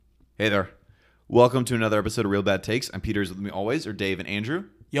Hey there. Welcome to another episode of Real Bad Takes. I'm Peter, with me always, or Dave and Andrew.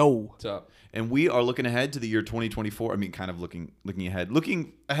 Yo. What's up? And we are looking ahead to the year 2024. I mean, kind of looking ahead.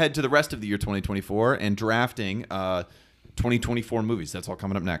 Looking ahead to the rest of the year 2024 and drafting 2024 movies. That's all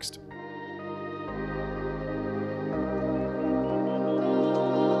coming up next.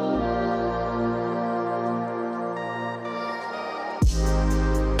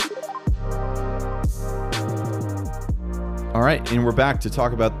 All right, and we're back to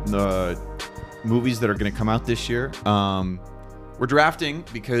talk about the movies that are going to come out this year. We're drafting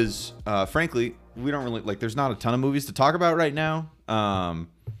because, frankly, we don't really there's not a ton of movies to talk about right now. None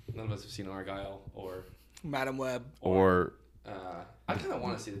of us have seen Argyle or Madam Web. Or I kind of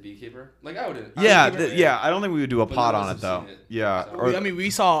want to see The Beekeeper. Like I wouldn't. yeah. I don't think we would do a But pod none on of it us though. have seen it, Yeah. so- Or, We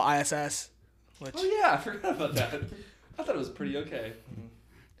saw ISS. Which, Oh yeah, I forgot about that. I thought it was pretty okay.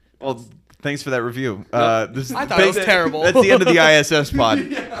 well, thanks for that review. This I thought it was terrible. That's the end of the ISS pod.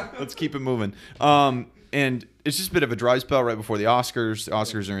 Yeah. Let's keep it moving. And it's just a bit of a dry spell right before the Oscars. The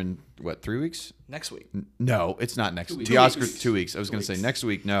Oscars are in, what, 3 weeks? next week. No, it's not next 2 week. weeks. The 2 Oscars, weeks. 2 weeks. I was going to say weeks. next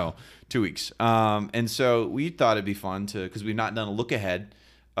week. No, 2 weeks. And so we thought it'd be fun because we've not done a look ahead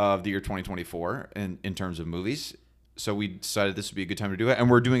of the year 2024 in terms of movies. So we decided this would be a good time to do it. And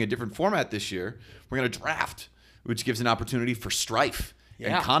we're doing a different format this year. We're going to draft, which gives an opportunity for strife and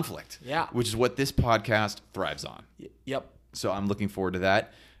Yeah. conflict, Yeah. which is what this podcast thrives on. Yep. So I'm looking forward to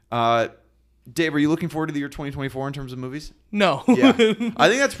that. Dave, are you looking forward to the year 2024 in terms of movies? No. Yeah, I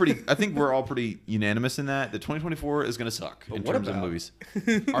think that's pretty. I think we're all pretty unanimous in that. The 2024 is going to suck in what terms of about- movies.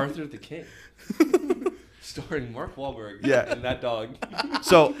 Arthur the King, starring Mark Wahlberg. Yeah. and that dog.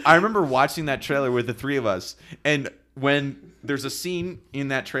 So I remember watching that trailer with the three of us, and when there's a scene in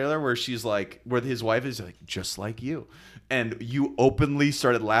that trailer where she's like, where his wife is like, just like you, and you openly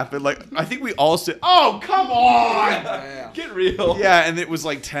started laughing. Like I think we all said, "Oh, come on, Yeah. Get real. yeah!" And it was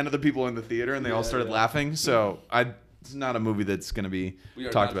like 10 of the people in the theater, and they all started yeah. laughing. So it's not a movie that's going to be We are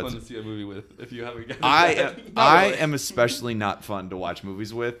talked not about. fun to see a movie with if you haven't gotten I that. am, I am especially not fun to watch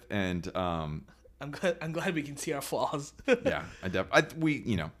movies with, and I'm glad we can see our flaws. yeah,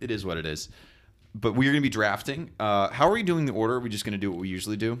 it is what it is. But we're gonna be drafting. How are we doing the order? Are we just gonna do what we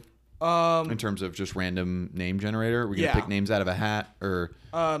usually do in terms of just random name generator? Are we gonna Yeah. pick names out of a hat or?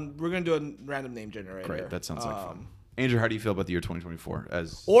 We're gonna do a random name generator. Great, that sounds like fun. Andrew, how do you feel about the year 2024? Or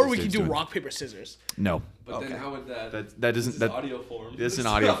as we can Dave's do doing? rock paper scissors. No, But then Okay. how would that? that This isn't is that. audio form. It's an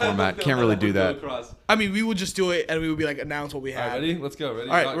audio format. Can't really do Would go that. across. I mean, we would just do it and we would be like announce what we All right, had. ready? Let's go. Ready?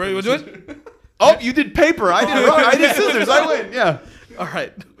 All right, Rock, ready? paper, We'll do scissors. Oh, you did paper. I did rock. I did scissors. I win. Yeah. All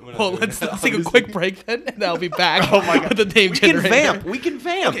right. We're not Well, doing let's that, take a obviously. quick break then, and I'll be back. Oh my God. With the name We can generator. vamp. We can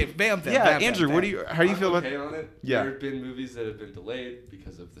vamp. Okay, vamp. Yeah, vamp, Andrew, vamp, what do you? How do you I'm feel okay about? on it. Yeah. There have been movies that have been delayed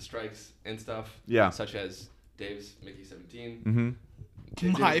because of the strikes and stuff. Yeah. Such as Dave's Mickey 17.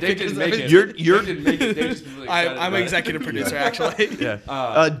 Mm-hmm. My Dave didn't make it. You're- Dave didn't make it. Dave just was really excited I'm about an it. executive producer, actually.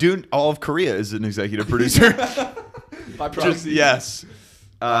 Yeah. Dune. All of Korea is an executive producer. By Just, proxy. yes.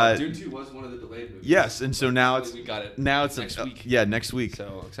 Dune 2 was one of the delayed movies. Yes, and so now it's We got it. next week. Yeah, next week.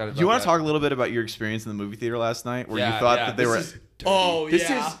 So excited about Do you want that. to talk a little bit about your experience in the movie theater last night, where Yeah, you thought yeah, that they this were? is dirty. Oh, This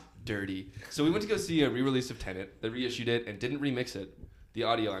yeah. is dirty. So we went to go see a re-release of Tenet. They reissued it and didn't remix it. The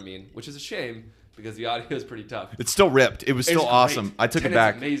audio, I mean, which is a shame because the audio is pretty tough. It's still ripped. It was still great. awesome. I took it Tenet's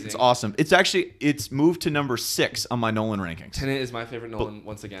back. amazing. It's awesome. It's moved to number 6 on my Nolan rankings. Tenet is my favorite Nolan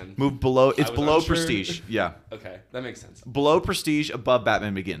once again. Moved below. It's was below unsure. Prestige. Yeah, Okay, that makes sense. below Prestige, above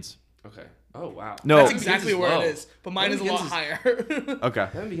Batman Begins. Okay. Oh wow. No. That's Begins exactly where low. it is. But mine is a Begins lot is- higher. Okay.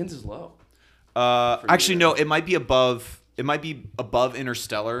 Batman Begins is low. Actually, you. no. It might be above. It might be above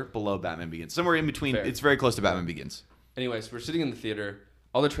Interstellar, below Batman Begins. Somewhere in between. Fair. It's very close to Batman Begins. Anyways, we're sitting in the theater.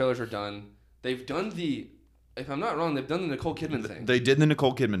 All the trailers are done. They've done the, if I'm not wrong, they've done the Nicole Kidman thing, They did the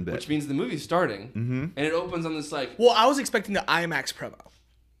Nicole Kidman bit. which means the movie's starting, and it opens on this like. Well, I was expecting the IMAX promo.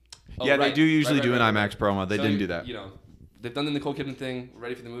 Oh, yeah, right, they do usually right, do right, an right, IMAX promo. They So didn't do that. You know, they've done the Nicole Kidman thing. We're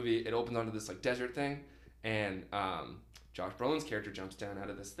ready for the movie. It opens onto this like desert thing, and Josh Brolin's character jumps down out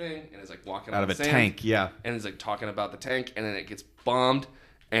of this thing and is like walking Out on of a the sand, tank. Yeah. and is like talking about the tank, and then it gets bombed,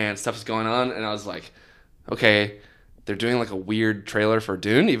 and stuff's going on, and I was like, okay, they're doing like a weird trailer for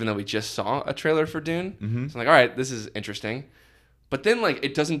Dune, even though we just saw a trailer for Dune. Mm-hmm. So I'm like, all right, this is interesting. But then like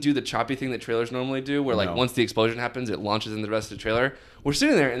it doesn't do the choppy thing that trailers normally do, where like No. once the explosion happens, it launches in the rest of the trailer. We're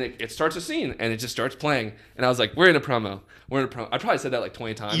sitting there and it starts a scene and it just starts playing, and I was like, we're in a promo. We're in a promo. I probably said that like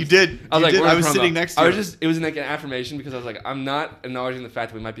 20 times. You did. I was You like, did. we're in I a was promo. sitting next to I you. was just, it was like an affirmation because I was like, I'm not acknowledging the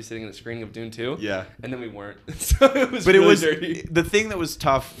fact that we might be sitting in the screening of Dune 2. Yeah. And then we weren't. So it was But really it was dirty. the thing that was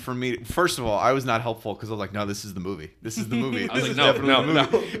tough for me. First of all, I was not helpful because I was like, "No, this is the movie. This is the movie. I was This like, is no, definitely the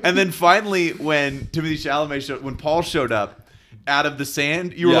no, movie." And then finally, when Timothée Chalamet when Paul showed up, out of the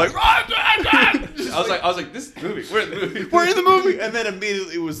sand, you were Yeah. like, "Ah, ah, ah!" I was like, this movie. We're in the movie. we're in the movie, and then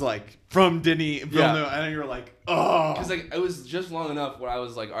immediately it was like from Denis, Yeah. and then you were like, oh, Because like it was just long enough where I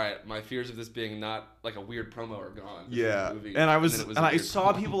was like, all right, my fears of this being not like a weird promo are gone. This is yeah. a movie. And I then it and a I weird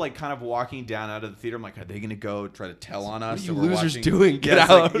saw promo. people like kind of walking down out of the theater. I'm like, are they gonna go try to tell on us? are that you we're losers watching- doing? Get yeah, it's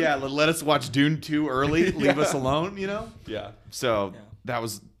like, out. yeah, let us watch Dune 2 early. Leave us alone. Yeah. So Yeah. that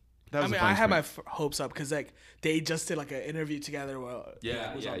was. That I was mean, a fun I had my experience. hopes up because like they just did like an interview together. Where,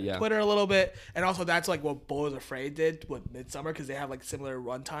 Yeah, it was yeah, on yeah. Twitter a little bit, and also that's like what Beau was Afraid did with Midsummer because they have like similar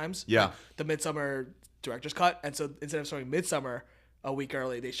run times. Yeah. Like, the Midsummer director's cut, and so instead of showing Midsummer a week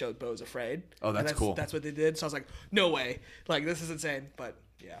early, they showed Beau was Afraid. Oh, And that's cool. That's what they did. So I was like, no way, like this is insane. But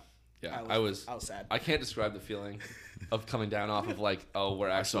yeah, Yeah, I was sad. I can't describe the feeling of coming down off of like, oh, we're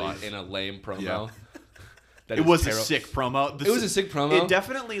actually saw it. in a lame promo. Yeah. That It is was a terrible. sick promo. It was a sick promo. It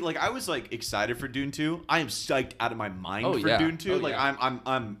definitely like I was like excited for Dune 2. I am psyched out of my mind Oh, for yeah. Dune 2. Oh, like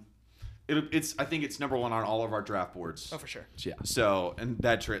yeah. it's I think it's number 1 on all of our draft boards. Oh, for sure. Yeah. So and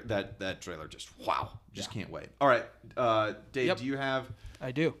that trailer just wow, just can't wait. All right, Dave, Yep. do you have?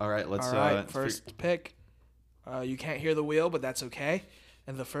 I do. All right, let's. All right, first pick. You can't hear the wheel, but that's okay.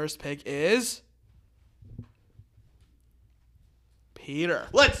 And the first pick is Peter.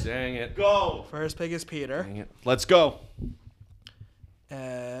 Let's Dang it. go. First pick is Peter. Dang it. Let's go.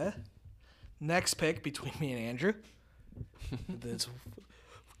 Next pick between me and Andrew. This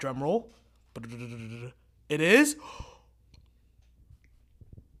drum roll. It is.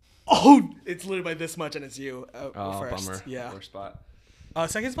 Oh, it's literally by this much, and it's you Oh, first. bummer. Yeah. Worst spot.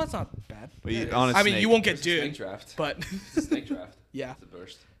 Second spot's not bad. But you, it on a I mean, snake. you won't get It's a snake Dune, draft. but It's a snake draft. yeah, It's a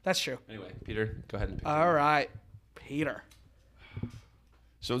burst. that's true. Anyway, Peter, go ahead and pick. All right, Peter.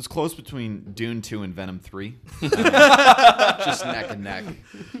 So it's close between Dune 2 and Venom 3. Just neck and neck.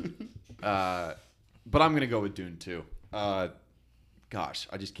 But I'm going to go with Dune 2. Gosh,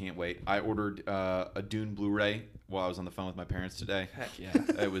 I just can't wait. I ordered a Dune Blu-ray while I was on the phone with my parents today. Heck yeah.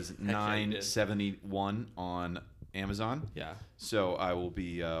 It was yeah, you did. $9.71 on Amazon. Yeah. So I will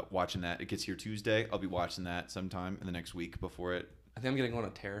be watching that. It gets here Tuesday. I'll be watching that sometime in the next week before it. I think I'm gonna go on a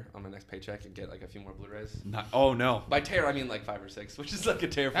tear on my next paycheck and get like a few more Blu-rays. Oh, no. By tear, I mean like 5 or 6, which is like a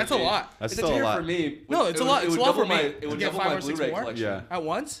tear for That's me. a lot. That's It's still a tear a lot. for me. No, it's a lot. It It's would a lot double for me. my. It You would get double 5 my or 6 Blu-ray more? collection. Yeah. At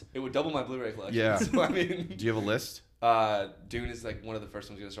once? It would double my Blu-ray collection. Yeah. So I mean, Do you have a list? Dune is like one of the first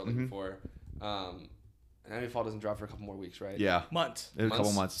ones I'm gonna start looking for. And Enemy Fall doesn't drop for a couple more weeks, right? Yeah. Months. In a couple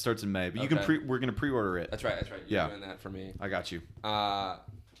Months? months. It starts in May. But you can Okay. we're going to pre-order it. That's right. You're Yeah. doing that for me. I got you.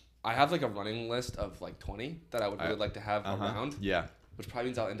 I have like a running list of like 20 that I would really like to have around, Yeah. which probably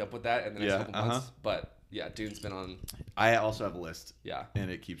means I'll end up with that in the next couple months. But yeah, Dune's been on. I also have a list. Yeah.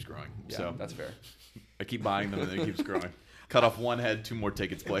 And it keeps growing. Yeah, So that's fair. I keep buying them and it keeps growing. Cut off one head, 2 more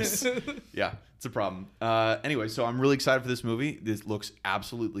tickets, place. Yeah, it's a problem. Anyway, so I'm really excited for this movie. This looks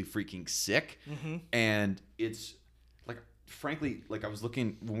absolutely freaking sick. And it's like, frankly, like I was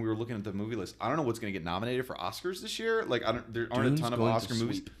looking when we were looking at the movie list. I don't know what's going to get nominated for Oscars this year. Like, there aren't Dune's a ton of going to Oscar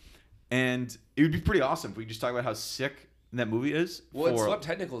movies. sweep. And it would be pretty awesome if we just talk about how sick that movie is. Well, it swept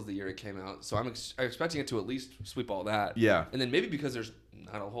technicals the year it came out, so I'm expecting it to at least sweep all that. Yeah. And then maybe because there's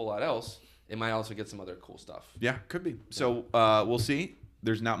not a whole lot else, it might also get some other cool stuff. Yeah, could be. So we'll see.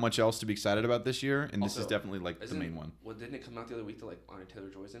 There's not much else to be excited about this year, and this Also, is definitely like the main one. Well, didn't it come out the other week that like Anya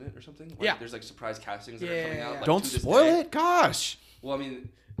Taylor-Joy's in it or something? Like, Yeah. There's like surprise castings that Yeah, are coming out. yeah. Like, Don't to this spoil day. it. Gosh. Well, I mean,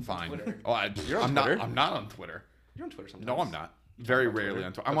 Fine. Twitter. Oh, You're on I'm Twitter? not. I'm not on Twitter. You're on Twitter sometimes. No, I'm not. Very on rarely Twitter?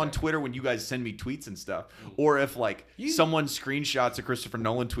 on Twitter. I'm on Okay. Twitter when you guys send me tweets and stuff, or if like someone screenshots a Christopher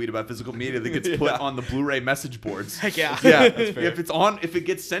Nolan tweet about physical media that gets put on the Blu-ray message boards. Heck yeah. Yeah, fair. if it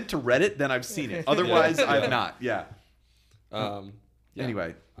gets sent to Reddit, then I've seen it. Otherwise, I've not. Yeah. Yeah.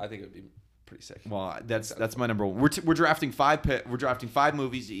 Anyway, I think it would be pretty sick. well, that's my number one. We're drafting 5 we're drafting 5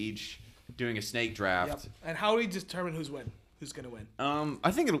 movies each, doing a snake draft. Yep. And how do we determine who's gonna win?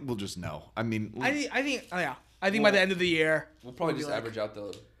 I think we'll just know. I mean, I think I think by the end of the year We'll probably we'll be just like- average out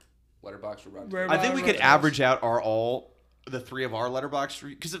the letterbox for round. Right. I think we could Right. average out the 3 of our letterbox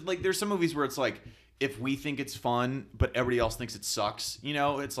because like there's some movies where it's like if we think it's fun but everybody else thinks it sucks,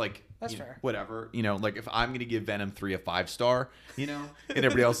 it's like That's you know, fair. whatever, like if I'm gonna give Venom 3 a 5-star, and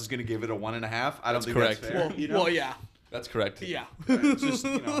everybody else is gonna give it a 1.5, I don't think correct. that's fair. well, yeah, That's correct. yeah. It's just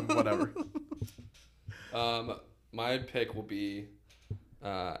whatever. My pick will be,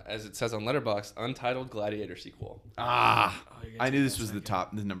 as it says on Letterboxd, Untitled Gladiator sequel. Oh, I knew this was the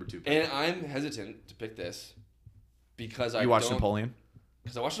number 2 pick. And I'm hesitant to pick this because You watched Napoleon?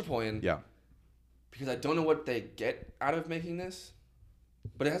 Because I watched Napoleon. Yeah. Because I don't know what they get out of making this,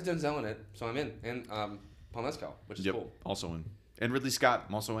 but it has Denzel in it, so I'm in, and Paul Mescal, which is Yep. cool. Also in. And Ridley Scott,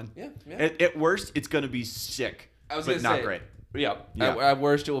 I'm also in. Yeah. At worst, it's gonna be sick, I was but gonna not say, great. Yeah. Yeah. At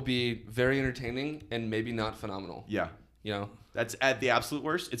worst, it will be very entertaining and maybe not phenomenal. Yeah. You know, That's at the absolute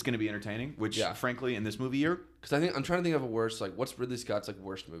worst. It's going to be entertaining, which, frankly, in this movie year, because I'm trying to think of a worst. Like, what's Ridley Scott's like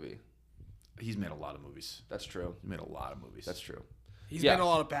worst movie? he's made a lot of movies. That's true. He's made a lot of movies. That's true. He's made a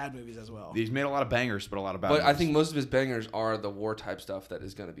lot of bad movies as well. He's made a lot of bangers, but a lot of bad But movies. I think most of his bangers are the war type stuff that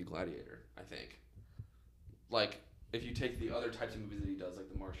is going to be Gladiator. I think. Like, if you take the other types of movies that he does, like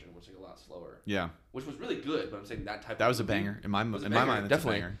The Martian, which is like a lot slower. Yeah. Which was really good, but I'm saying that type. That of was a movie banger in my was a mind. banger, That's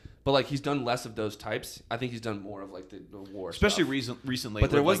definitely. a banger. But like he's done less of those types. I think he's done more of like the war, Especially stuff. recently. But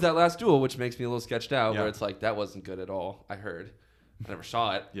there with, was like, that last duel, which makes me a little sketched out, Yeah. where it's like that wasn't good at all. I heard, I never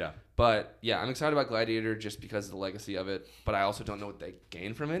saw it. Yeah. But yeah, I'm excited about Gladiator just because of the legacy of it. But I also don't know what they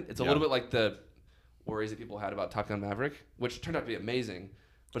gain from it. It's a little bit like the worries that people had about Top Gun Maverick, which turned out to be amazing.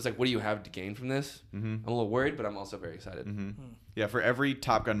 But it's like, what do you have to gain from this? Mm-hmm. I'm a little worried, but I'm also very excited. Mm-hmm. Yeah, for every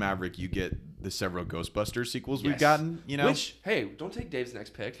Top Gun Maverick, you get the several Ghostbusters sequels we've Yes. gotten. You know, Which, hey, don't take Dave's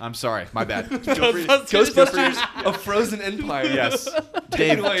next pick. I'm sorry, my bad. Ghostbusters, A Frozen Empire. Yes,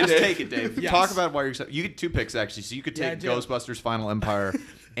 Dave, it away, just Dave. take it, Dave. Yes. Talk about why you're excited. You get 2 picks actually, so you could Yeah, I take do. Ghostbusters: Final Empire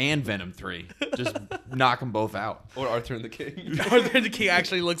and Venom 3. Just knock them both out. Or Arthur and the King. Arthur the King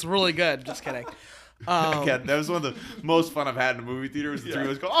actually looks really good. Just kidding. Yeah, that was one of the most fun I've had in a movie theater. Was the three of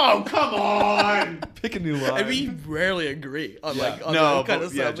us go, "Oh, come on!" Pick a new line. I mean, we rarely agree on on No, that kind but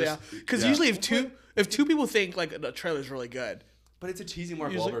of yeah, stuff. Yeah, just- because yeah. usually if two people think like a trailer's really good, But it's a cheesy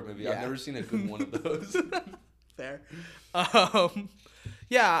Mark Usually- Wahlberg movie. yeah. I've never seen a good one of those. fair.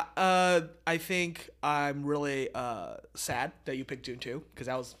 I think I'm really sad that you picked Dune 2 because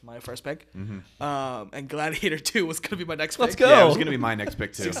that was my first pick. And Gladiator 2 was gonna be my next Let's pick. go. Yeah, it was gonna be my next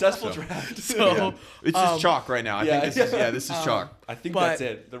pick too. Successful So, draft. So yeah. It's just chalk right now. I think this is chalk. I think But- that's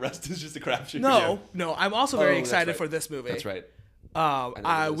it. The rest is just a crapshoot. no, I'm also very Oh, that's excited right. for this movie. That's right. know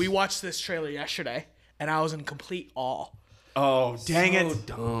it We is. watched this trailer yesterday, and I was in complete awe. Oh, dang So it!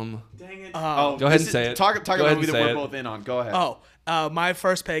 dumb. Dang it! Go ahead and say it. Talk Go about ahead a movie and that say we're it. both in on. Go ahead. My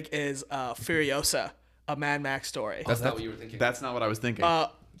first pick is Furiosa, a Mad Max story. That's not what you were thinking. That's not what I was thinking.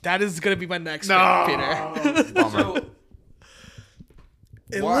 That is gonna be my next no, pick, Peter. Bummer.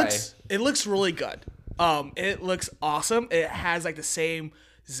 Why? It looks really good. It looks awesome. It has like the same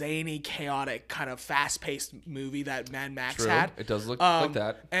zany, chaotic, kind of fast-paced movie that Mad Max True. had. It does look like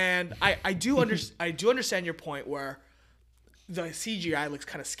that. And I do understand your point where the CGI looks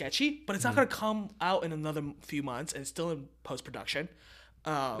kind of sketchy, but it's not going to come out in another few months, and it's still in post-production.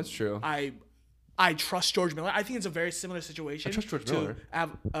 That's true. I trust George Miller. I think it's a very similar situation. I trust George to Miller.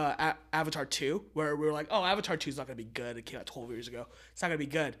 Avatar 2, where we were like, oh, Avatar 2 is not going to be good. It came out 12 years ago. It's not going to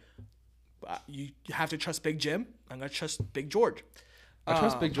be good. You have to trust Big Jim. I'm going to trust Big George. I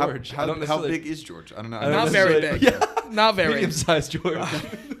trust Big George. I don't How necessarily- big is George? I don't know. I don't Not very necessarily- big. Yeah. Not very. Medium-sized George.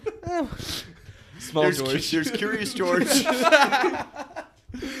 Small There's, George. there's Curious George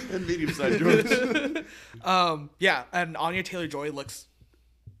and medium-sized George. Yeah, and Anya Taylor-Joy looks...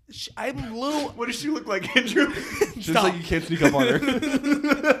 I'm a little... What does she look like, Andrew? Just like you can't sneak up on her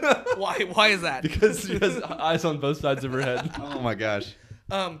Why is that? because she has eyes on both sides of her head. Oh my gosh.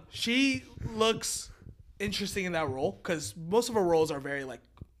 She looks interesting in that role because most of her roles are very like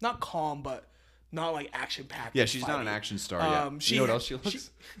not calm but not like action packed. Yeah, she's not an action star yet. She, You know what else she looks?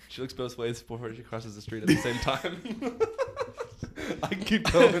 She looks both ways before she crosses the street at the same time. I can keep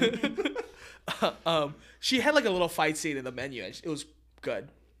going. She had like a little fight scene in the menu and it was good.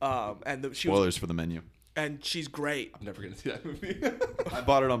 And she was, Spoilers for the menu. and she's great. I'm never gonna see that movie. I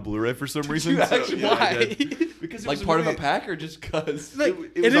bought it on Blu-ray for some reason. you actually- yeah, I Why? did. Because it Like was part of a movie- pack or just cause? Like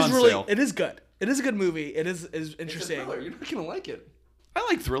it was is on really sale. it is good. It is a good movie. It is It's a interesting. thriller. You're not gonna like it. I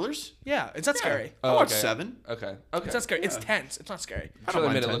like thrillers. Yeah, it's not scary. I Oh, watched okay. 7. Okay. It's not scary. It's tense. It's not scary. I don't Trailer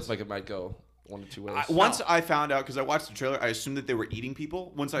mind made it tense. looks like it might go one of two ways. Once I found out, because I watched the trailer, I assumed that they were eating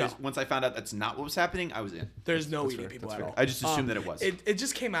people. Once I found out that's not what was happening, I was in. There's no That's eating fair. people That's at fair. all. I just assumed that it was. It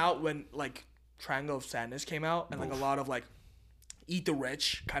just came out when like Triangle of Sadness came out and like a lot of like Eat the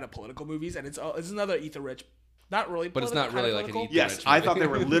Rich kind of political movies and it's another Eat the Rich, not really, But it's not political, really kinda like an political. Eat the Yes, Rich I movie. thought they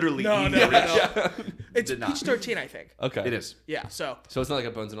were literally No, eating no, the no. rich. It's Did not. PG-13, I think. Okay. It is. Yeah, so So it's not like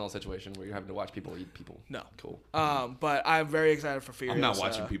a Bones and All situation where you're having to watch people eat people. no. Cool. But I'm very excited for Furiosa. I'm not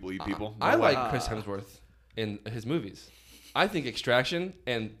watching people eat people. I No way. like Chris Hemsworth in his movies. I think Extraction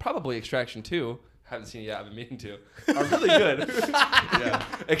and probably Extraction 2, haven't seen it yet, I've been meaning to, are really good. Yeah.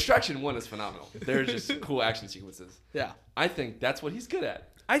 Extraction 1 is phenomenal. They're just cool action sequences. Yeah, I think that's what he's good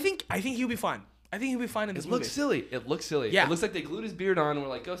at. I think he'll be fine. I think he'll be fine in this It movie. looks silly. It looks silly. Yeah. It looks like they glued his beard on and were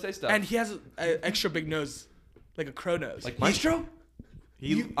like, go say stuff. And he has an extra big nose, like a crow nose. like Maestro?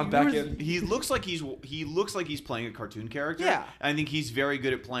 I'm back in. He looks like he's playing a cartoon character. Yeah. I think he's very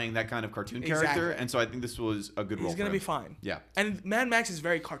good at playing that kind of cartoon character, Exactly. and so I think this was a good role. He's gonna for be him. fine. Yeah. And Mad Max is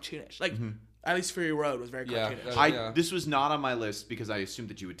very cartoonish. Like at least Fury Road was very Yeah, cartoonish. This was not on my list because I assumed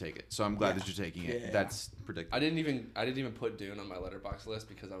that you would take it, so I'm glad Yeah. that you're taking it. Yeah. That's predictable. I didn't even put Dune on my letterbox list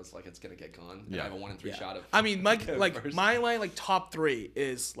because I was like, it's gonna get gone. And Yeah. I have a 1 in 3 shot of. I mean, like first. my line, like top 3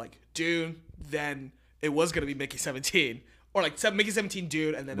 is like Dune, then it was gonna be Mickey 17, or like Mickey 17,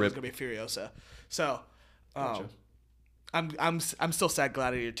 Dune, and then it was Rip. gonna be Furiosa. So, Gotcha. I'm still sad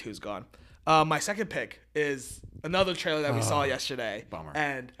Gladiator 2 is gone. My second pick is another trailer that we saw yesterday. Bummer.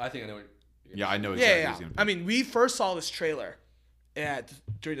 And I think I know what. Yeah, I know exactly. yeah. Who's gonna I mean, we first saw this trailer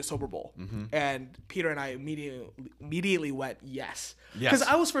during the Super Bowl, and Peter and I immediately went yes. Yes. Because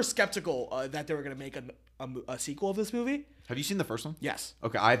I was first skeptical that they were gonna make a sequel of this movie. Have you seen the first one? Yes.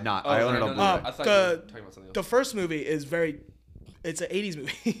 Okay, I have not. Oh, I own it no, on no, no. Blu-ray. I thought you were talking about something else. The first movie is it's an 80s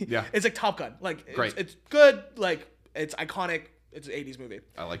movie. Yeah. It's like Top Gun. Like, Great. it's good. Like, it's iconic. It's an 80s movie.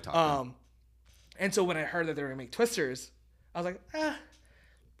 I like Top Gun. And so when I heard that they were going to make Twisters, I was like,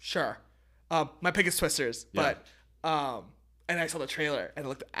 sure. My pick is Twisters. Yeah. But, and I saw the trailer and it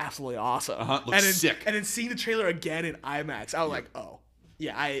looked absolutely awesome. Looks and then, sick. And then seeing the trailer again in IMAX, I was like, oh,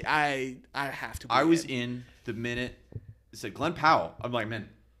 yeah, I have to be I was in the minute it said Glenn Powell. I'm like, man,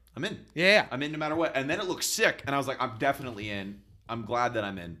 I'm in. Yeah. I'm in no matter what. And then it looked sick, and I was like, I'm definitely in. I'm glad that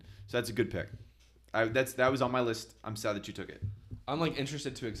I'm in. So that's a good pick. That was on my list. I'm sad that you took it. I'm like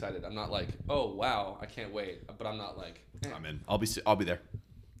interested to excited. I'm not like, oh wow, I can't wait. But I'm not like, I'm in. I'll be there. I mean,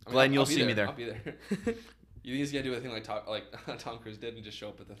 Glenn, you'll I'll be see me there. I'll be there. You think he's gonna do a thing like Tom Cruise did and just show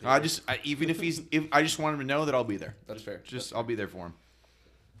up at the theater? Even if I just want him to know that I'll be there. That's fair. I'll be there for him.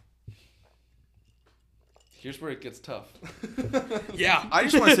 Here's where it gets tough. Yeah. I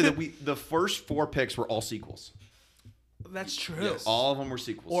just want to say that the first 4 picks were all sequels. That's true. Yes. All of them were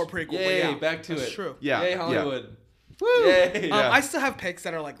sequels. Or prequel. Yay, but yeah, back to that's it. true. Yeah. Yay, Hollywood. Woo! Yay. Yeah. I still have picks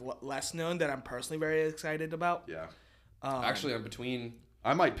that are like less known that I'm personally very excited about. Yeah. Actually, I'm between.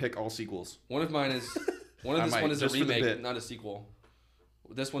 I might pick all sequels. One of mine is one of I this might, one is a just for the remake, bit. not a sequel.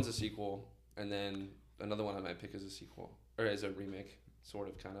 This one's a sequel, and then another one I might pick is a sequel or as a remake, sort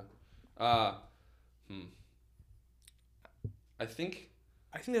of, kind of. I think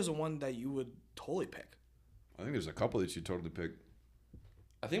there's a one that you would totally pick. I think there's a couple that you totally pick.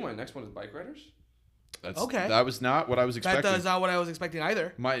 my next one is Bike Riders. Okay. That was not what I was expecting. That is not what I was expecting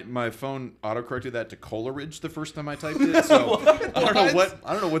either. My phone autocorrected that to Coleridge the first time I typed it. So I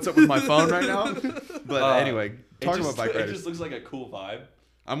don't know what's up with my phone right now. But anyway, talking about Bike It Riders. just looks like a cool vibe.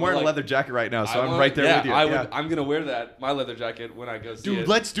 I'm wearing like- a leather jacket right now, so I'm right there with you. I'm gonna wear my leather jacket when I go see it. Dude,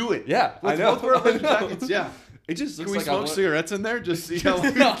 let's do it. Yeah, Let's I know. both wear leather I know. jackets. Yeah. It just Can looks we like smoke cigarettes in there? Just see how.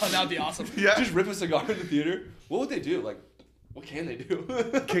 No, that would be awesome. Yeah. Just rip a cigar in the theater. What would they do? Like, what can they do?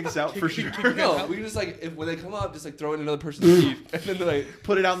 Kick us out for sure. No, we can just like when they come up, just like throw it in another person's teeth, and then they're like,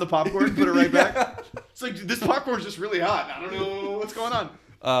 Put it out in the popcorn. Put it right back. It's like this popcorn's just really hot. I don't know what's going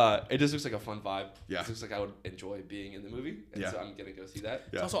on. it just looks like a fun vibe. Yeah. It looks like I would enjoy being in the movie, and Yeah. so I'm gonna go see that.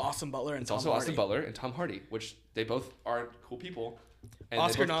 Yeah. It's also Austin Butler and It's Tom also Hardy. Austin Butler and Tom Hardy, which they both are cool people, and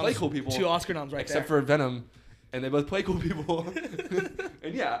Oscar they both noms. play cool people. 2 Oscar noms right except there. for Venom, and they both play cool people.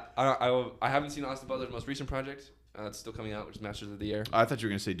 And yeah, I haven't seen Austin Butler's most recent project. It's still coming out, which is Masters of the Air. I thought you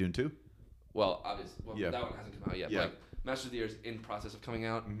were gonna say Dune 2. Well, obviously, Yeah. that one hasn't come out yet. Yeah. But like, Masters of the Air is in process of coming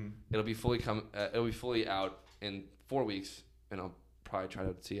out. It'll be fully out in 4 weeks, and I'll probably try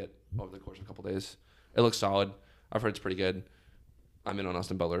to see it over the course of a couple days. It looks solid. I've heard it's pretty good. I'm in on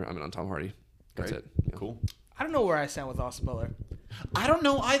Austin Butler. I'm in on Tom Hardy. That's Great. it. Yeah. Cool. I don't know where I stand with Austin Butler. I don't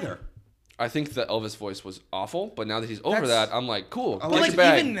know either. I think the Elvis voice was awful, but now that he's over That's- that, I'm like, cool. I Get But your like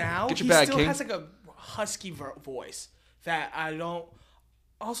bag. even now, Get your he bag, still King. has like a husky voice that I don't.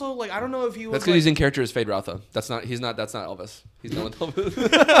 Also, like I don't know if he was. That's because like, he's in character as Fade Routha. That's not Elvis. He's no one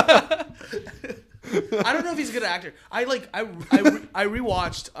Elvis. I don't know if he's a good actor. I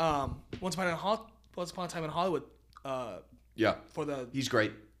rewatched Once Upon a Time in Hollywood Yeah. for the He's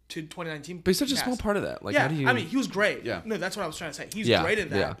great. 2019. But he's such a cast. small part of that. Like, yeah, how do you? I mean, he was great. Yeah. No, that's what I was trying to say. He's Yeah, great in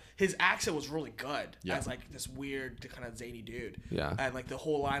that. yeah. His accent was really good Yeah. as like this weird, kind of zany dude. Yeah. And like the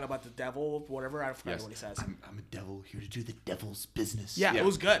whole line about the devil, whatever, I forgot Yes. what he says. I'm a devil here to do the devil's business. Yeah, it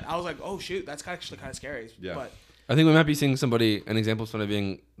was good. I was like, oh shoot, that's actually kind of scary. Yeah. But I think we might be seeing an example of somebody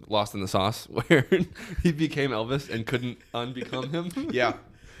being lost in the sauce, where he became Elvis and couldn't unbecome him. Yeah.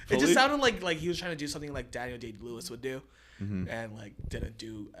 it just Fully. sounded like he was trying to do something like Daniel Day-Lewis would do, and like didn't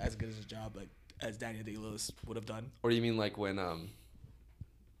do as good as a job like as Daniel Day-Lewis would have done. Or do you mean like when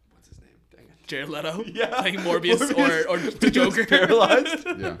what's his name? Dang it. Jared Leto Yeah. playing Morbius, or the He was Joker. paralyzed.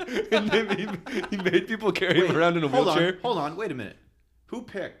 Yeah. And then he made people carry him around in a wheelchair. Hold on. Wait a minute. Who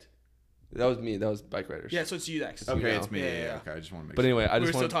picked? That was me. That was Bike Riders. Yeah, so it's you next. Okay, now. it's me. Yeah, Yeah, yeah. Okay, I just want to make But sure. anyway,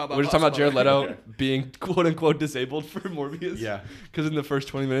 We're still talking we're just talking about Jared about Leto being quote unquote disabled for Morbius. Yeah. Because in the first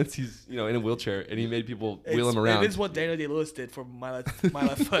 20 minutes he's in a wheelchair and he made people wheel him around. It is what Daniel Day-Lewis did for my left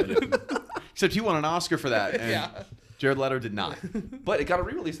foot. Except he won an Oscar for that, and Yeah. Jared Leto did not. But it got a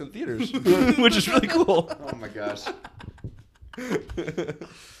re-release in theaters, which is really cool. Oh my gosh.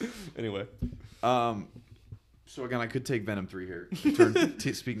 Anyway, So again, I could take Venom 3 here.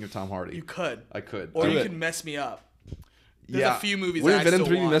 Speaking of Tom Hardy, You could. I could. Or Do you it. can mess me up. There's Yeah. a few movies wouldn't that I Venom still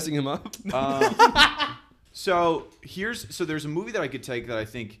 3 be want. messing him up? So there's a movie that I could take that I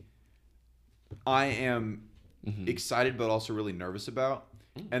think I am excited but also really nervous about,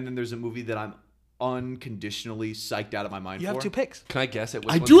 and then there's a movie that I'm unconditionally psyched out of my mind You for. have 2 picks. Can I guess at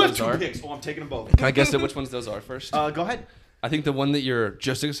which I ones do have those 2 are? picks. Oh, I'm taking them both. Can I guess at which ones those are first? Go ahead. I think the one that you're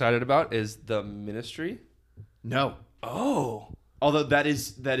just excited about is The Ministry. No. Oh. Although that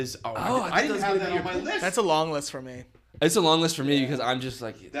is. Oh, I didn't have that on my list. That's a long list for me. It's a long list for me because I'm just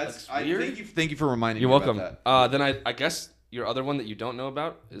like, it That's looks weird. Thank you for reminding You're me welcome. about that. Then I guess your other one that you don't know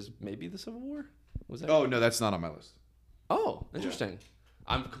about is maybe The Civil War? Was that? Oh no, that's not on my list. Oh, interesting.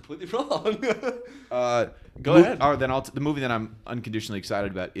 I'm completely wrong. Go ahead. All right, then the movie that I'm unconditionally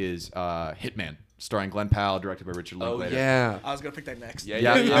excited about is Hitman, starring Glenn Powell, directed by Richard Oh, Linklater. yeah. I was gonna pick that next. Yeah,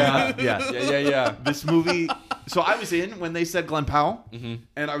 Yeah, yeah. yes. Yeah. This movie. So I was in when they said Glenn Powell,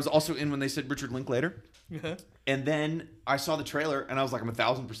 and I was also in when they said Richard Linklater. And then I saw the trailer, and I was like, I'm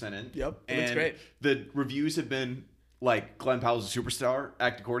 1,000% in. Yep, it and looks great. The reviews have been like, Glenn Powell's a superstar.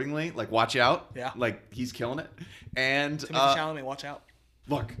 Act accordingly. Like, watch out. Yeah. Like, he's killing it. And Timothy Chalamet, watch out.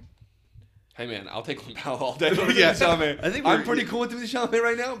 look, Hey, man, I'll take Glenn Powell all day. Yeah. Chalamet. I think I'm we're- pretty cool with Timothy Chalamet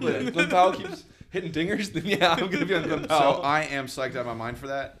right now, but Glenn Powell keeps hitting dingers. Then yeah, I'm gonna be on Glenn so Powell. I am psyched out of my mind for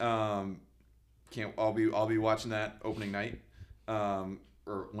that. I'll be watching that opening night.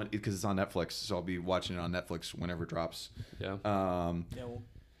 Or when, because it's on Netflix, so I'll be watching it on Netflix whenever it drops. Yeah. Yeah, well,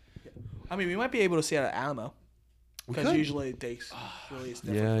 yeah. I mean, we might be able to see it at Alamo because could. usually they release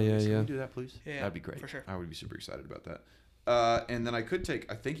different Yeah, movies. Can we do that, please? Yeah, That'd be great. for sure. I would be super excited about that. And then I could take.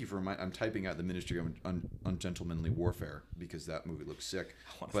 I thank you for I'm typing out the Ministry of Ungentlemanly Warfare because that movie looks sick.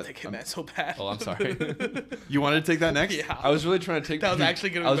 I want to take Hitman so bad. Oh, I'm sorry. You wanted to take that next? Yeah. I was really trying to take. That was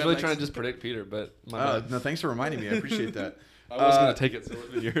actually gonna I was be really my trying next. to just predict Peter, but my bad. No, thanks for reminding me. I appreciate that. I was gonna take it, so it would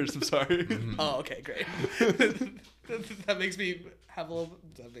have been yours. I'm sorry. Oh, okay, great. That makes me have a little.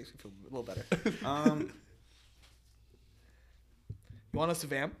 That makes me feel a little better. You want us to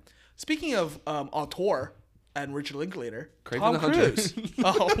vamp? Speaking of auteur and Richard Linklater, Craven Tom the Hunter. Cruise.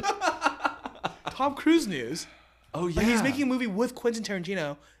 Tom Cruise news. Oh yeah. Like, he's making a movie with Quentin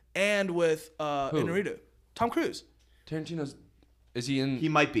Tarantino and with Inarritu. Tom Cruise. Tarantino's. Is he in? He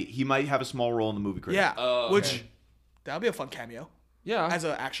might be. He might have a small role in the movie. Credit. Yeah, Oh, okay. which that would be a fun cameo Yeah. as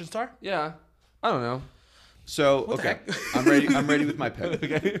an action star. Yeah. I don't know. So What the okay, heck? I'm ready. I'm ready with my pick.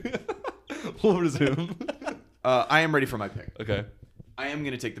 Okay. We'll resume. I am ready for my pick. Okay. I am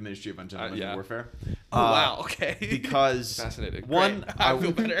going to take the Ministry of Ungentlemanly yeah. Warfare. Oh wow, okay. Because Fascinating. one, Great. I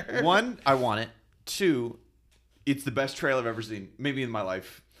feel better. One, I want it. Two, it's the best trailer I've ever seen, maybe in my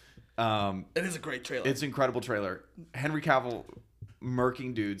life. It is a great trailer. It's an incredible trailer. Henry Cavill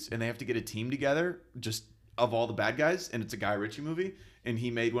murking dudes, and they have to get a team together just of all the bad guys, and it's a Guy Ritchie movie, and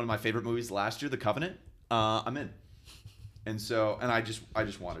he made one of my favorite movies last year, The Covenant. I'm in, and I just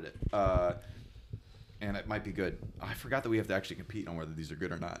wanted it, and it might be good. I forgot that we have to actually compete on whether these are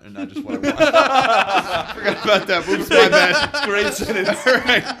good or not, and not just what I want. I forgot about that. Oops, my bad. Great sentence. All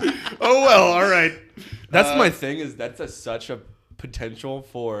right. Oh well. All right. That's my thing. Is that's such a potential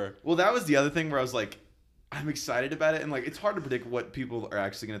for. Well, that was the other thing where I was like, I'm excited about it, and like it's hard to predict what people are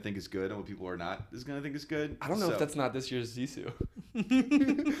actually going to think is good and what people are not is going to think is good. I don't know So- if that's not this year's Zissou.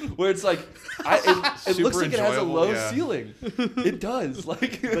 Where it's like, it looks Super like it has a enjoyable, low yeah. ceiling. It does.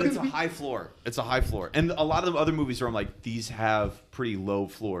 Like, but it's a high floor. It's a high floor, and a lot of the other movies where I'm like, these have pretty low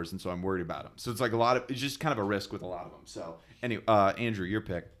floors, and so I'm worried about them. So it's like it's just kind of a risk with a lot of them. So anyway, Andrew, your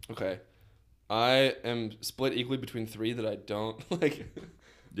pick. Okay. I am split equally between three that I don't like.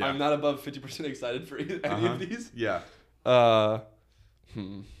 Yeah. I'm not above 50% excited for any of these. Yeah.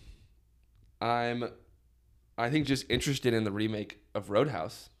 I think just interested in the remake of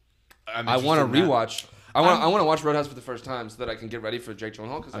Roadhouse. I'm I want to interested in that. rewatch. I want to watch Roadhouse for the first time so that I can get ready for Jake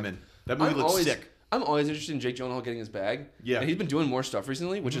Gyllenhaal. Cause I'm like, in. That movie looks sick. I'm always interested in Jake Gyllenhaal getting his bag. Yeah. And he's been doing more stuff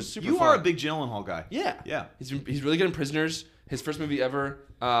recently, which is super You fun. are a big Gyllenhaal guy. Yeah. Yeah. He's really good in Prisoners. His first movie ever,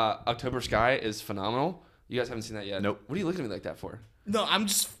 October Sky, is phenomenal. You guys haven't seen that yet. Nope. What are you looking at me like that for? no, I'm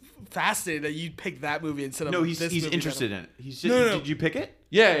just fascinated that you'd pick that movie instead of No, he's this movie interested in it. He's just, No. Did you pick it?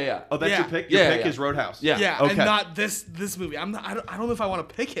 Yeah. Oh, that's Yeah. your pick. Your Yeah, pick yeah. is Roadhouse. Yeah. Yeah, Okay. and not this movie. I don't know if I want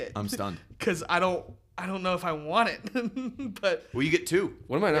to pick it. I'm stunned. Because I don't know if I want it. But Well, you get 2.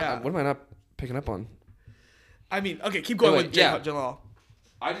 What am I not? Yeah. What am I not picking up on? I mean, okay, keep going Anyway, with yeah. Jalal.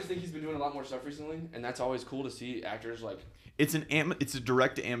 I just think he's been doing a lot more stuff recently, and that's always cool to see actors like. It's a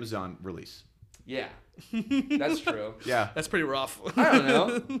direct to Amazon release. Yeah, that's true. Yeah. That's pretty rough. I don't know.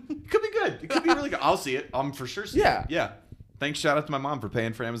 It could be good. It could be really good. I'll see it. I'm for sure see Yeah. it. Yeah. Thanks. Shout out to my mom for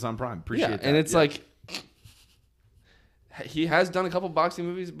paying for Amazon Prime. Appreciate Yeah, that. and it's Yeah. like he has done a couple boxing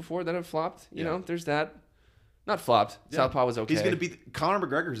movies before that have flopped. You know, there's that. Not flopped. Yeah. Southpaw was okay. He's going to be Conor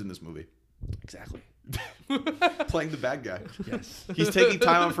McGregor's in this movie. exactly. Playing the bad guy. Yes. He's taking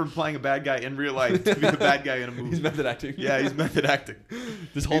time out from playing a bad guy in real life to be the bad guy in a movie. He's method acting. Yeah, he's method acting.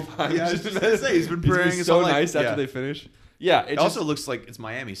 This whole time. Yeah, I was just gonna say, he's been praying his so whole life. nice after Yeah. they finish. Yeah. It also looks like it's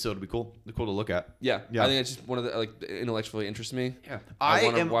Miami, so it'll be cool. Cool to look at. Yeah. Yeah. I think it's just one of the like intellectually interests me. Yeah. I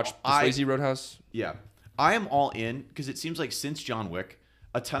want to watch the Swayze Roadhouse. Yeah. I am all in because it seems like since John Wick,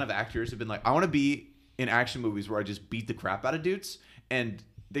 a ton of actors have been like, I want to be in action movies where I just beat the crap out of dudes, and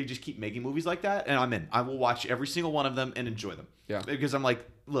they just keep making movies like that, and I'm in. I will watch every single one of them and enjoy them. Yeah. Because I'm like,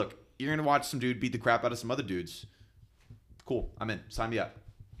 look, you're gonna watch some dude beat the crap out of some other dudes. Cool. I'm in. Sign me up.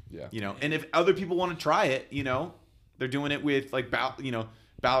 Yeah. You know, and if other people want to try it, you know, they're doing it with like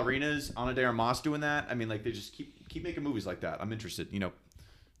ballerinas, Ana de Armas doing that. I mean, like they just keep making movies like that. I'm interested. You know,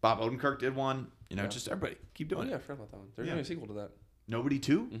 Bob Odenkirk did one. You know, Yeah. just everybody keep Oh doing yeah, I it. forgot about that one. They're Yeah. doing a sequel to that. Nobody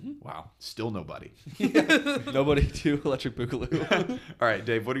too? Mhm. Wow, still nobody. Nobody to Electric Boogaloo. All right,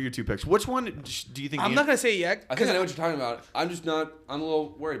 Dave. What are your 2 picks? Which one do you think? I'm not gonna say it yet. I think I know what you're talking about. I'm just not. I'm a little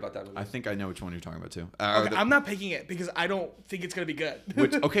worried about that movie. I think I know which one you're talking about too. Okay, I'm not picking it because I don't think it's gonna be good.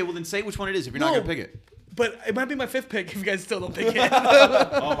 Okay, well then say which one it is if you're not No. gonna pick it. But it might be my 5th pick if you guys still don't pick it.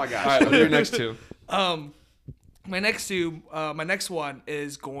 Oh my gosh. All right, what are your next 2? My next one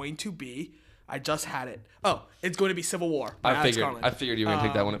is going to be. I just had it. Oh, it's going to be Civil War. by Alex Garland. I figured you were gonna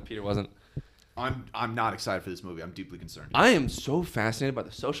take that one if Peter wasn't. I'm not excited for this movie. I'm deeply concerned. I am so fascinated by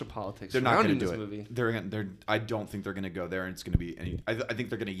the social politics They're not going to surrounding do this it. movie. They're. I don't think they're going to go there, and it's going to be any. I think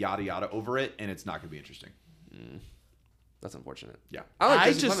they're going to yada yada over it, and it's not going to be interesting. That's unfortunate. Yeah. I like I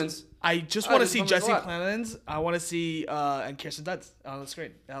Jesse just Plemons. I just I want to like see Jesse Jesse Plemons a lot. Plemons. I want to see and Kirsten Dunst on the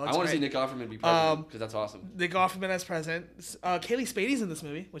screen. That looks I want to see great. Nick Offerman be president because that's awesome. Nick Offerman as president. Kaylee Spade's in this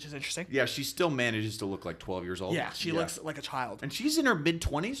movie, which is interesting. Yeah, she still manages to look like 12 years old. Yeah, she looks like a child. And she's in her mid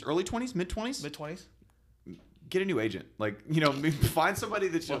 20s, early 20s, mid 20s. Mid 20s. Get a new agent. Like, you know, find somebody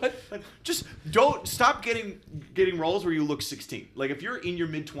that's What? like, just don't stop getting roles where you look 16. Like if you're in your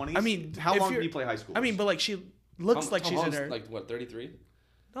mid 20s, I mean, how if long you're- can you play high school? I mean, but like she looks like Tom she's in Holland's her. like what 33.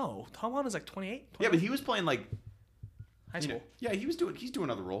 No, Tom Holland is like 28. yeah, but he was playing like High you school. know, yeah, he's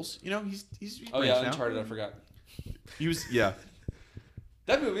doing other roles. You know, he's Oh yeah, now. Uncharted. I forgot He was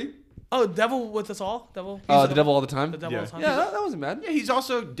that movie. Oh, Devil with Us All. Devil. The Devil All the Time. The Devil Yeah. All the Time. Yeah, that wasn't bad. Yeah, he's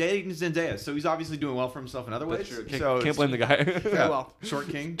also dating Zendaya, so he's obviously doing well for himself in other ways. That's true. So Can't blame the guy. Yeah, well. Short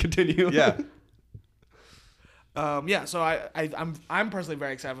King. Continue. Yeah. Yeah. So I'm personally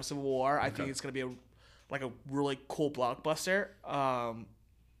very excited for Civil War. I think it's gonna be a really cool blockbuster.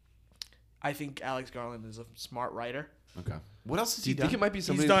 I think Alex Garland is a smart writer. Okay. What else has Do he you think done? it might be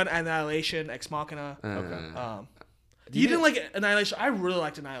somebody? He's done Annihilation, Ex Machina. Okay. You didn't like Annihilation. I really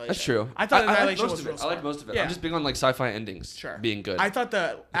liked Annihilation. That's true. I thought I like Annihilation most was of real it. I smart. like most of it. Yeah. I'm just big on like sci-fi endings. Sure. Being good. I thought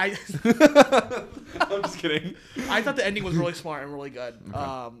I'm just kidding. I thought the ending was really smart and really good,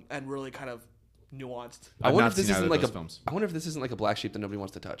 and really kind of nuanced. I I've wonder not if this seen either isn't of like those a. films. I wonder if this isn't like a black sheep that nobody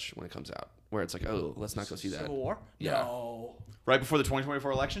wants to touch when it comes out, where it's like, oh, let's not go see that. Civil War? Yeah. No. Right before the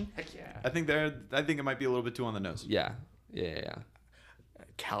 2024 election? Heck yeah. I think it might be a little bit too on the nose. Yeah. Yeah.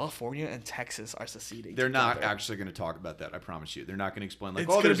 California and Texas are seceding. They're not together. actually going to talk about that. I promise you. They're not going to explain like,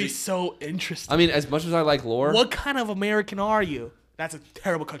 It's gonna there's be a- so interesting. I mean, as much as I like lore, What kind of American are you? That's a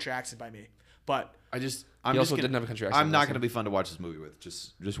terrible country accent by me. But I'm He just also gonna, didn't have a country accent I'm not last going to time. be fun to watch this movie with.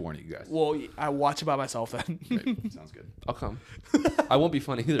 Just warning you guys. well, I watch it by myself then. Great. Sounds good. I'll come. I won't be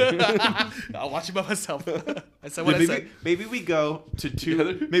funny either. I'll watch it by myself. I said what I said. Maybe we go to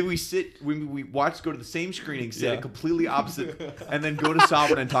two. Maybe we sit. We watch. Go to the same screening, sit Yeah. at completely opposite, and then go to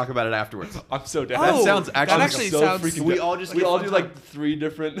Sovereign and talk about it afterwards. I'm so down. That sounds actually that actually so sounds. freaking We all just we get all fun do time. like 3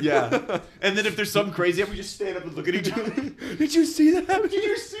 different. Yeah. And then if there's something crazy, we just stand up and look at each other. Did you see that? Did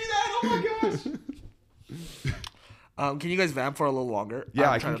you see that? Oh my gosh. Can you guys vamp for a little longer? Yeah,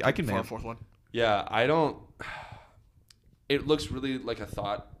 I'm I trying can- to I pick can for a vamp. fourth one. Yeah, I don't. It looks really like a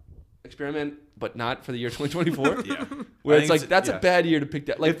thought experiment, but not for the year 2024. Yeah. Where I it's think like that's a bad year to pick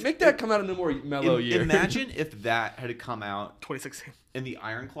that. Like make that come out in a more mellow year. Imagine if that had come out 2016. in the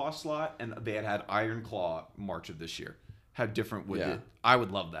Iron Claw slot, and they had Iron Claw March of this year. How different would Yeah. it? I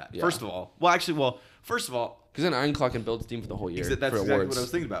would love that. Yeah. First of all, first of all, Because then Iron Claw can build steam for the whole year. that's for exactly awards. what I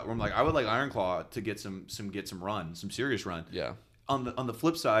was thinking about. Where I'm like, I would like Iron Claw to get some run, some serious run. Yeah. On the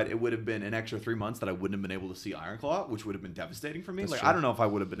flip side, it would have been an extra 3 months that I wouldn't have been able to see Iron Claw, which would have been devastating for me. That's Like true. I don't know if I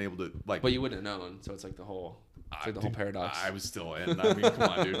would have been able to like. But you wouldn't have known, so it's like the whole paradox. I was still in. I mean, come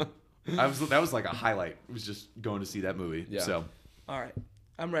on, dude. That was like a highlight. It was just going to see that movie. Yeah. So All right,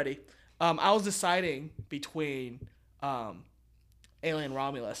 I'm ready. I was deciding between Alien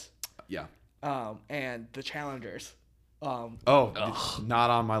Romulus yeah. and the Challengers. Not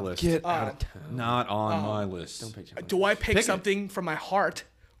on my list. Get out of town. Not on my list. Don't pick Challenge. Do I pick Pick it. something from my heart,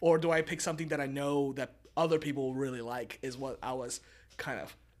 or do I pick something that I know that other people really like? Is what I was kind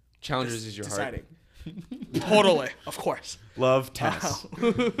of Challengers is your deciding. Totally, of course. Love tennis. heart.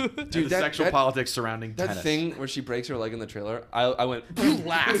 Dude, the sexual politics surrounding that tennis. thing where she breaks her leg in the trailer, I went, You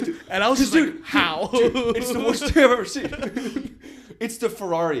laughed, and I was just like, "How?" it's the worst thing I've ever seen. It's the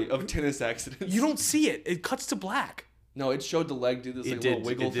Ferrari of tennis accidents. You don't see it. It cuts to black. No, it showed the leg do this like, little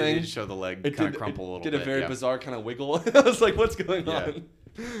wiggle it thing. did show the leg kind of crumple a little bit. Did a very yeah. bizarre kind of wiggle. I was like, "What's going Yeah. on?"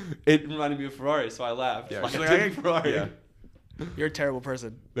 It reminded me of Ferrari, so I laughed. Yeah, Like, she's I like, did Ferrari. Yeah. You're a terrible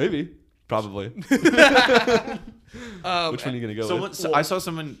person. Maybe, probably. Which one are you gonna go So, with? I saw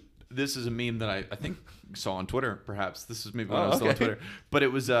someone. This is a meme that I think saw on Twitter. Perhaps this is maybe when I was still on okay. Twitter. But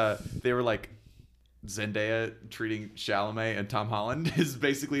it was they were like Zendaya treating Chalamet and Tom Holland is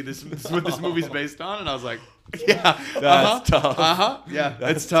basically this is what this movie's based on, and I was like, yeah, That's tough. yeah,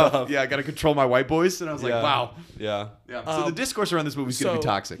 That's it's tough. tough. Yeah, I got to control my white boys, and I was like, Yeah. wow, Yeah. yeah. So the discourse around this movie is gonna be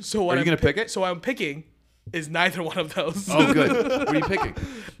toxic. So are what you I'm gonna pick it? So what I'm picking is neither one of those. Oh, good. What are you picking?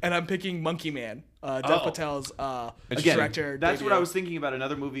 And I'm picking Monkey Man, Dev Oh. Patel's Again, director. that's debut. what I was thinking about.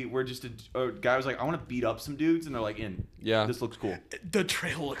 Another movie where just a guy was like, I want to beat up some dudes, and they're like, Yeah. this looks cool. The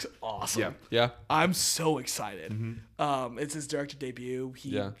trailer looks awesome. Yeah. Yeah. I'm so excited. It's his director debut.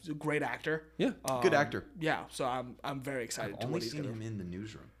 He's Yeah. a great actor. Yeah. Good actor. Yeah, so I'm very excited to Only what he's seen gonna. him in the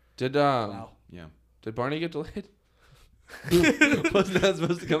newsroom. Did Wow. Yeah. Did Barney get delayed? Wasn't that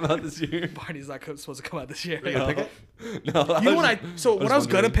supposed to come out this year? Barney's not supposed to come out this year. You gonna pick it? No. You know what what I was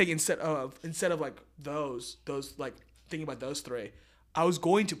gonna wondering. pick instead of like those like thinking about those three, I was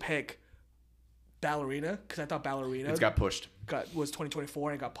going to pick Ballerina because I thought Ballerina It's got pushed. was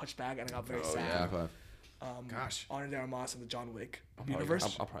 2024 and got pushed back and I got very sad. Gosh. Ana de Armas in the John Wick I'll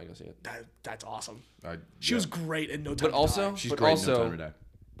universe. probably go see it. That's awesome. I, She was great in No Time But to also, Die. she's but great. also, No Time to Die.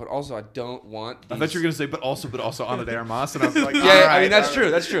 but also, I don't want. I thought you were gonna say, but also Ana de Armas, and I was like, Yeah, all I right, mean that's all true.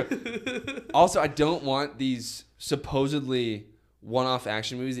 right. That's true. Also, I don't want these supposedly one-off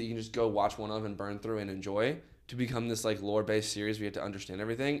action movies that you can just go watch one of and burn through and enjoy to become this like lore-based series where you have to understand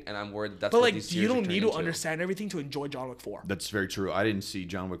everything. And I'm worried that's But what like, these you series are don't turning need to into. understand everything to enjoy John Wick 4. That's very true. I didn't see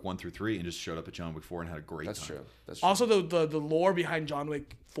John Wick 1 through 3 and just showed up at John Wick 4 and had a great That's time. true. That's true. Also, the lore behind John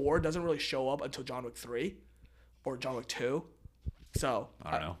Wick 4 doesn't really show up until John Wick 3 or John Wick 2. So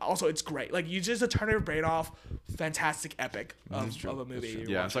I don't know. Also, it's great. Like you just turn your brain off. Fantastic epic of a movie. you're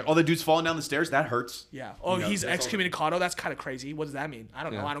Yeah, it's watching. like, oh, the dude's falling down the stairs. That hurts. Yeah. Oh, You know, he's that's all- excommunicado. That's kind of crazy. What does that mean? I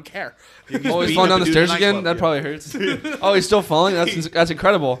don't know. Yeah. I don't care. Oh, he's beating falling up down a the dude in stairs a again? nightclub, That yeah. probably hurts. Oh, he's still falling? That's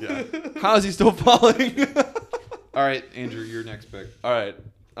incredible. Yeah. How is he still falling? All right, Andrew, your next pick. All right.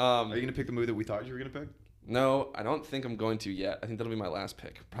 Are you gonna pick the movie that we thought you were gonna pick? No, I don't think I'm going to yet. I think that'll be my last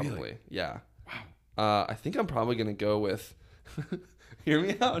pick, probably. Really? Yeah. Wow. I think I'm probably going to go with... Hear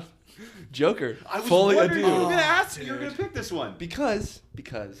me out. Joker. I was Fully wondering adieu. you were gonna ask. dude. You were gonna pick this one. Because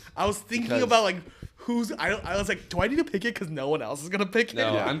I was thinking Because- about like who's. I was like, do I need to pick it because no one else is gonna pick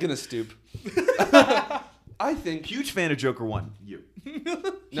no, it? Yeah. I'm going to stoop. I think... Huge fan of Joker 1. You.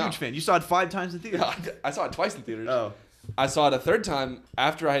 No. Huge fan. You saw it 5 times in theater. I saw it twice in theaters. Oh. I saw it a third time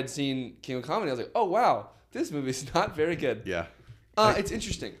after I had seen King of Comedy. I was like, oh, wow. This movie's not very good. Yeah. It's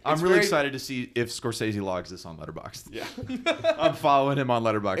interesting. I'm It's really very- excited to see if Scorsese logs this on Letterboxd. Yeah. I'm following him on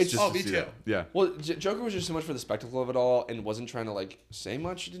Letterboxd It's- just oh, to me see too. that. Yeah. Well, Joker was just so much for the spectacle of it all and wasn't trying to, like, say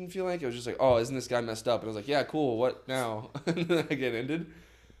much, it didn't feel like. It was just like, oh, isn't this guy messed up? And I was like, yeah, cool, what now? And then I get ended.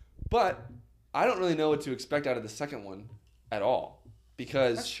 But I don't really know what to expect out of the second one at all.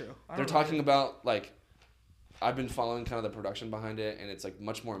 Because That's true. I they're don't know talking about, like, I've been following kind of the production behind it, and it's, like,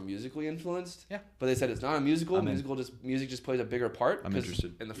 much more musically influenced. Yeah. But they said it's not a musical. I'm in. Music just plays a bigger part. I'm 'cause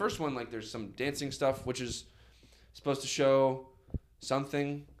interested. In the first one, like, there's some dancing stuff, which is supposed to show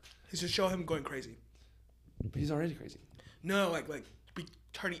something. He's just show him going crazy. But he's already crazy. No, like be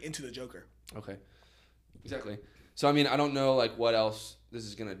turning into the Joker. Okay. Exactly. So I mean, I don't know like what else this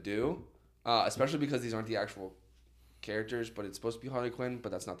is gonna do, especially because these aren't the actual characters, but it's supposed to be Harley Quinn,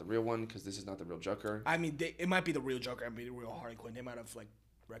 but that's not the real one because this is not the real Joker. I mean, it might be the real Joker and be the real Harley Quinn. They might have like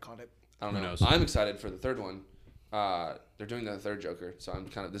retconned it. I don't Who know. knows? I'm excited for the third one. They're doing the third Joker, so I'm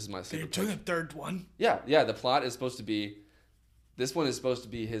kind of this is my They're sleeper doing a pick. third one. Yeah. The plot is supposed to be. This one is supposed to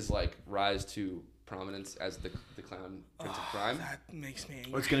be his like rise to prominence as the clown prince of crime, That makes me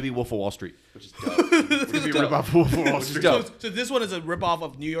angry. Oh, it's gonna be Wolf of Wall Street. which is dope. It's gonna be a rip off of Wolf of Wall Which is Street. dope. So this one is a ripoff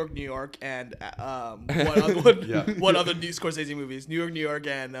of New York, and what other one? Yeah. What other new Scorsese movies? New York,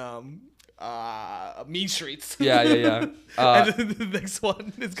 and Mean Streets. Yeah. And then the next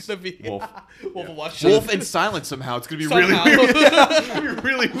one is gonna be Wolf. Wolf of Wall Street. Wolf and Silence somehow. It's gonna be Somehow. really weird. It's gonna be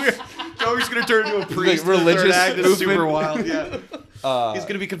really weird. Joker's gonna turn into a priest. Like in the third religious act. It's super movement. wild. Yeah. He's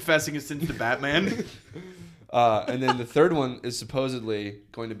gonna be confessing his sins to Batman. And then the third one is supposedly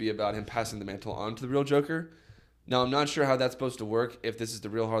going to be about him passing the mantle on to the real Joker. Now, I'm not sure how that's supposed to work, if this is the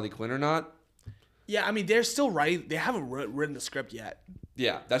real Harley Quinn or not. Yeah, I mean they're still writing. They haven't written the script yet.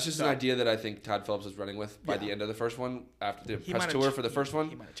 Yeah, that's just an So- idea that I think Todd Phillips was running with by Yeah. the end of the first one, after the He press might have tour ch- for the first one.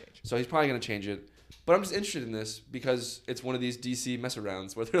 He might have changed. So he's probably going to change it. But I'm just interested in this because it's one of these DC mess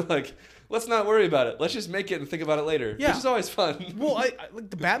arounds where they're like, let's not worry about it. Let's just make it and think about it later. Yeah. Which is always fun. Well, I like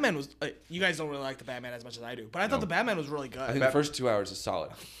the Batman was. You guys don't really like the Batman as much as I do, but I thought the Batman was really good. I think the first 2 hours is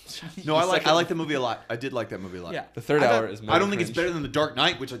solid. No, I like the movie a lot. I did like that movie a lot. Yeah. The third I hour thought- is I don't think cringe. it's better than The Dark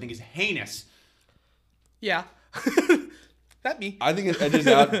Knight, which I think is heinous. Yeah. That me. I think it edges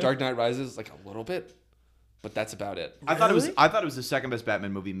out Dark Knight Rises like a little bit, but that's about it. I thought Really? it was the second best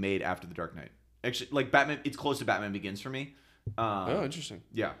Batman movie made after The Dark Knight. Actually, like Batman, it's close to Batman Begins for me. Oh, interesting.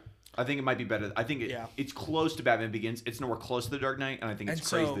 Yeah. I think it might be better. I think Yeah. it's close to Batman Begins. It's nowhere close to The Dark Knight, and I think it's And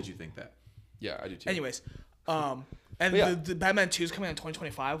crazy so- that you think that. Yeah, I do too. Anyways, and But yeah. the Batman 2 is coming out in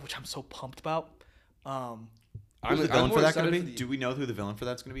 2025, which I'm so pumped about. Who's the villain more for that going to excited be? for Do we know who the villain for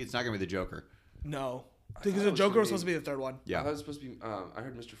that's going to be? It's not going to be the Joker. No, thought because it the was Joker gonna was supposed to be the third one. I Yeah. thought it was supposed to be. I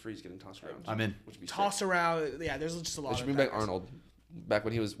heard Mr. Freeze getting tossed around. I'm in. Which would be sick. Toss around. Yeah, there's just a lot. They should of bring back Batmans. Arnold. Back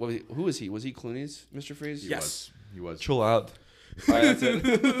when he was. Who was he? Was he Clooney's Mr. Freeze? Yes. He was. Chill out. All right, that's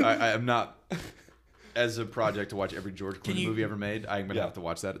it. I am not. As a project to watch every George Clooney you- movie ever made, I'm going to Yeah. have to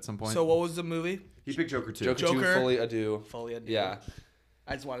watch that at some point. So what was the movie? He picked Joker too. Joker 2 Joker. fully adieu. Fully. Yeah.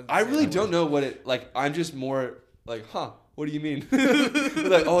 I just wanted. To I say really that don't word. know what it like. I'm just more like, huh? What do you mean?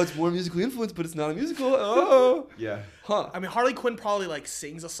 Like, oh, it's more musically influenced, but it's not a musical. Oh, Yeah. huh? I mean, Harley Quinn probably like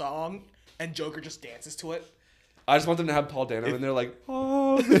sings a song, and Joker just dances to it. I just want them to have Paul Dano in there, like,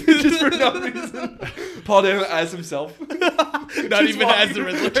 oh, just for no reason. Paul Dano as himself, Not even as the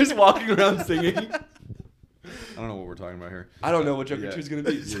Riddler. just walking around singing. I don't know what we're talking about here. I don't know what Joker Yeah. 2 is gonna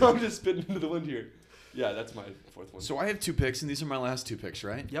be, so I'm just spitting into the wind here. Yeah, that's my fourth one. So I have 2 picks, and these are my last 2 picks,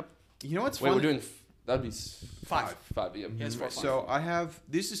 right? Yep. You know what's Wait, fun? we're doing that'd be Five. Five. Yeah. Yes, four. So I have.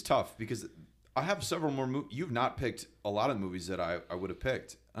 This is tough because I have several more movies. You've not picked a lot of movies that I would have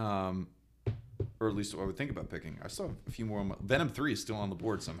picked, or at least I would think about picking. I still have a few more. On Venom 3 is still on the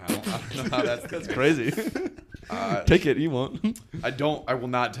board somehow. I don't know how that's crazy. Take it. You won't. I don't. I will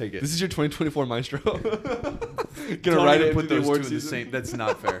not take it. This is your 2024 Maestro. Gonna Don't write even it. put those two in the season. same. That's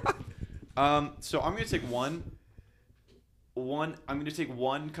not fair. So I'm gonna take one. I'm gonna take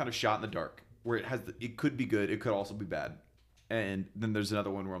one kind of shot in the dark where it could be good. It could also be bad. And then there's another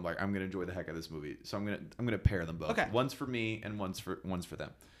one where I'm like, I'm gonna enjoy the heck of this movie. So I'm gonna pair them both. Okay. One's for me and one's for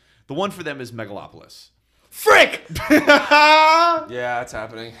them. The one for them is Megalopolis. Frick! Yeah, it's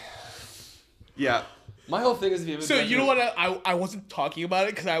happening. Yeah. My whole thing is if you. So you know what? I wasn't talking about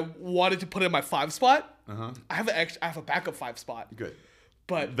it because I wanted to put it in my 5 spot. Uh-huh. I have a backup 5 spot, Good.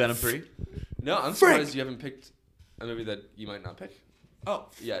 but Venom 3. No, I'm Frick! surprised you haven't picked a movie that you might not pick oh,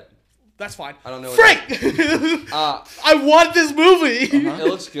 yet. that's fine. I don't know. Frick! Uh, I want this movie. it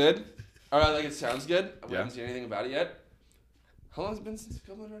looks good. Or like it sounds good. We Yeah. haven't seen anything about it yet. How long has it been since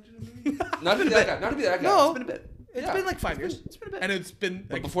Phil directed a movie? Not to be that guy. Not to be that guy. No. It's been a bit. It's Yeah. been like 5 years, It's been a bit. and it's been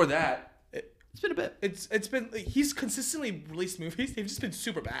But like before that, It's been a bit. it's been like, he's consistently released movies. They've just been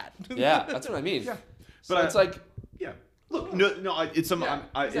super bad. yeah, that's what I mean. Yeah. So But it's like, Yeah. Look. No. It's some. Yeah,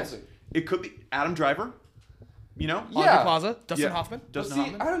 it's, exactly. it could be Adam Driver. You know. Aubrey Yeah. Plaza, Dustin Yeah. Hoffman. but Dustin see,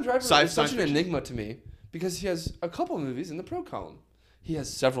 Hoffman. Adam Driver Science is such an fiction. enigma to me because he has a couple movies in the pro column. He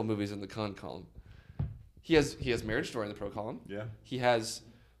has several movies in the con column. He has Marriage Story in the pro column. Yeah. He has.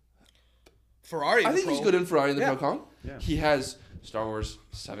 Ferrari. I think he's good in Ferrari in the Yeah. pro column. Yeah. He has Star Wars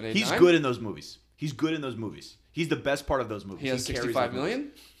 7, 8, He's 9. good in those movies. He's good in those movies. He's the best part of those movies. He has carries 65 those movies.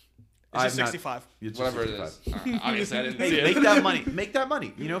 million. It's I've just not- 65. It's just Whatever it 65. is. Obviously, I didn't Hey, see it. make that money. Make that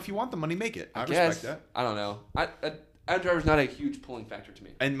money. You know, if you want the money, make it. I Guess. respect that. I don't know. Adam Driver's not a huge pulling factor to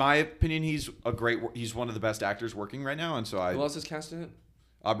me. In my opinion, he's one of the best actors working right now, and so Who else is cast in it?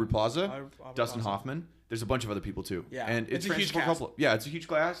 Aubrey Plaza, Aubrey Dustin Plaza. Hoffman. There's a bunch of other people too. Yeah. And It's a Francis huge Ford cast. Coppola. Yeah, it's a huge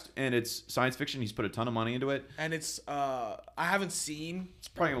cast, and it's science fiction. He's put a ton of money into it. And it's I haven't seen It's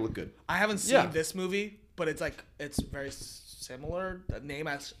probably gonna look good. this movie, but it's like it's very similar. The name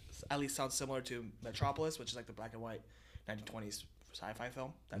at least sounds similar to Metropolis, which is like the black and white 1920s sci-fi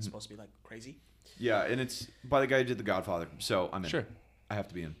film that's supposed to be like crazy. Yeah, and it's by the guy who did The Godfather, so I'm in. Sure. I have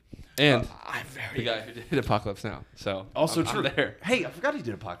to be in. And I'm the very guy who did Apocalypse Now. So Also I'm true. there. Hey, I forgot he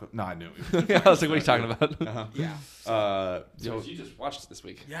did Apocalypse. No, I knew. Yeah, I was like, what are you talking about? Uh-huh. yeah. So you just watched this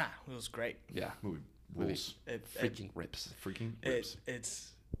week. Yeah, it was great. Yeah. Movie rules. Freaking rips. Freaking rips.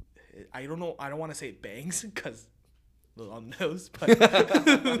 I don't know. I don't want to say bangs because little on the nose, but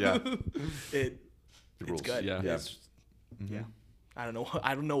Yeah. it's rules. good. Yeah. Yeah. It's- yeah. I don't know.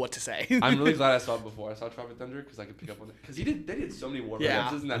 I don't know what to say. I'm really glad I saw it before I saw Tropic Thunder because I could pick up on it. Because they did so many war Yeah.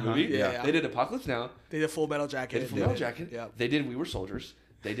 references in that Uh-huh. movie. Yeah. They did Apocalypse Now. They did Full Metal They Jacket. did Full Metal Jacket. Yeah. They did We Were Soldiers.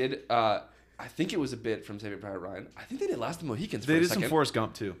 They did. I think it was a bit from Saving Private Ryan. I think they did Last of the Mohicans. For They a did second. some Forrest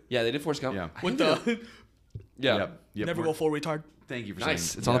Gump too. Yeah, they did Forrest Gump. Yeah. I With think they the did- yeah. Yep. never go full retard. Thank you for Nice.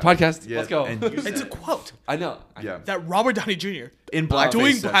 saying. It's on the podcast. Yeah, Let's go. and you It's a said- quote I know. Yeah. that Robert Downey Jr. In blackface.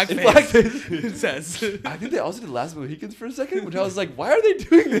 doing says- blackface says. I think they also did Last of the Mohicans for a second, which I was like, why are they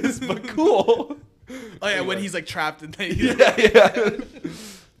doing this? But cool. Oh yeah, when Anyway. he's like trapped and then yeah.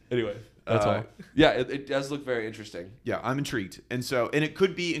 Anyway, that's Uh, all. Yeah, it does look very interesting. Yeah, I'm intrigued. And it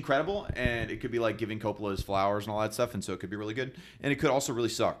could be incredible, and it could be like giving Coppola his flowers and all that stuff, and so it could be really good. And it could also really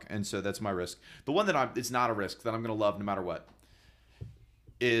suck, and so that's my risk. The one that it's not a risk, that I'm going to love no matter what,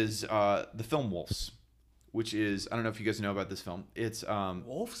 is the film Wolves, which is, I don't know if you guys know about this film. It's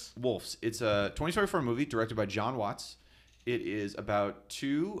Wolves. Wolves. It's a 2024 movie directed by John Watts. It is about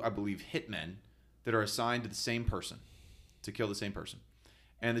two, I believe, hitmen that are assigned to the same person, to kill the same person.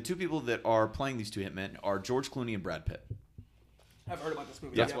 And the two people that are playing these two hitmen are George Clooney and Brad Pitt. I've heard about this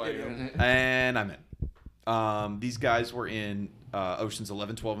movie. That's Yeah, why yeah, you're yeah. in it. And I'm in. These guys were in Oceans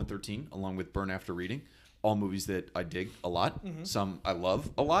 11, 12, and 13, along with Burn After Reading. All movies that I dig a lot. Some I love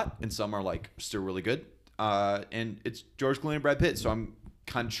a lot, and some are like still really good. And it's George Clooney and Brad Pitt, so I'm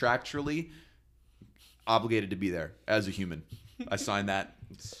contractually obligated to be there as a human. I signed that.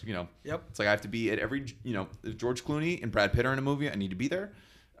 It's, Yep. It's like I have to be at every, if George Clooney and Brad Pitt are in a movie, I need to be there.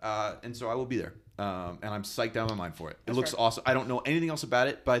 And so I will be there. And I'm psyched out of my mind for it. It looks awesome. I don't know anything else about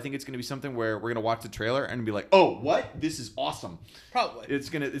it, but I think it's going to be something where we're going to watch the trailer and be like, oh, what? This is awesome. Probably. It's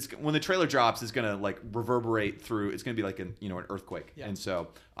when the trailer drops, it's going to like reverberate through. It's going to be like an earthquake. Yeah. And so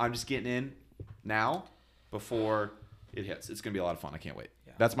I'm just getting in now before it hits. It's going to be a lot of fun. I can't wait.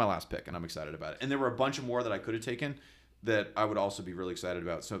 Yeah. That's my last pick, and I'm excited about it. And there were a bunch of more that I could have taken that I would also be really excited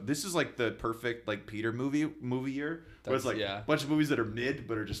about. So this is like the perfect like Peter movie year. Where it's like a bunch of movies that are mid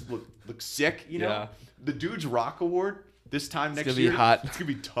but are just look sick, Yeah. The Dude's Rock Award this time next gonna year. be hot. It's gonna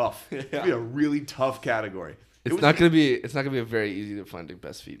be tough. It's gonna be a really tough category. It's not gonna be a very easy to find a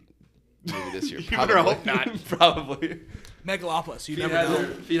best feet movie this year. You better hope not. Probably. Megalopolis. You Feet never had, know.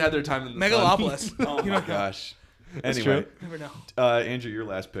 Feet had their time in the sun. Megalopolis. Oh You my know, gosh. That's Anyway, true. you never know. Andrew, your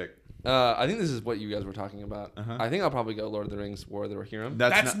last pick. I think this is what you guys were talking about. Uh-huh. I think I'll probably go Lord of the Rings, War of the Rohirrim.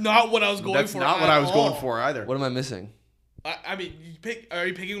 That's not what I was going that's for. not what at I was going all. for either. What am I missing? I mean, are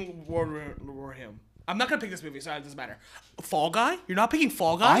you picking Warham? I'm not gonna pick this movie, so it doesn't matter. Fall Guy? You're not picking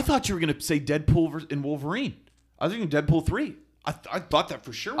Fall Guy? I thought you were gonna say Deadpool and Wolverine. I was thinking Deadpool 3. I thought that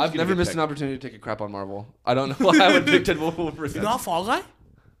for sure. Was I've gonna never get missed picked. an opportunity to take a crap on Marvel. I don't know why I would pick Deadpool over You're not Fall Guy?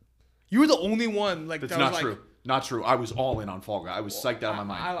 You were the only one like That's that not was true. like. I was all in on Fall Guy. I was psyched out of my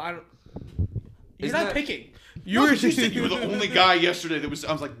mind. I don't. You're Isn't not that- picking. You were the only guy yesterday that was.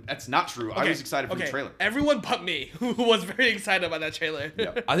 I was like, that's not true. I was excited for the trailer. Everyone but me was very excited about that trailer.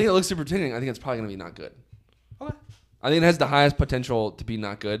 Yeah. I think it looks super entertaining. I think it's probably going to be not good. Okay. I think it has the highest potential to be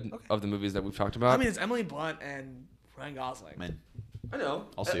not good of the movies that we've talked about. I mean, it's Emily Blunt and Ryan Gosling. Man, I know.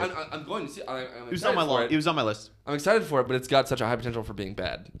 I'll see it. I'm going to see. I'm it was on my excited for It was on my list. I'm excited for it, but it's got such a high potential for being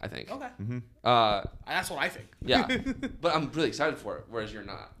bad. I think. Okay. Uh, That's what I think. yeah, but I'm really excited for it, whereas you're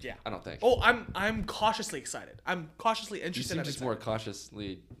not. Yeah. I don't think. Oh, I'm cautiously excited. I'm cautiously you interested. seem and just excited. more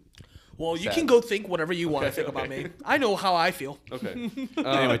cautiously. Well, you sad. can go think whatever you want to think about okay. me. I know how I feel. Okay.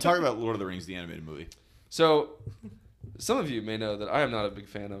 Anyway, talk about Lord of the Rings, the animated movie. So, some of you may know that I am not a big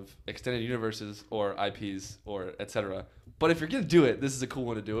fan of extended universes or IPs or etc. But if you're gonna do it, this is a cool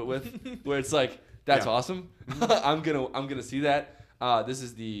one to do it with, where it's like that's Yeah. awesome. I'm gonna see that.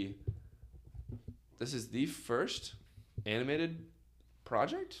 This is the first animated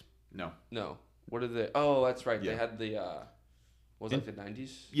project. No. No, what are they? Oh, that's right. Yeah. They had the Was it like the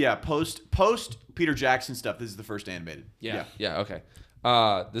 90s? Yeah, post Peter Jackson stuff. This is the first animated. Yeah. Okay.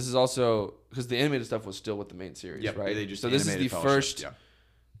 This is also because the animated stuff was still with the main series, Yep, right? they just so this is the animated first. Fellowship,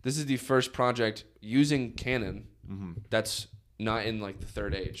 This is the first project using canon Mm-hmm. that's not in like the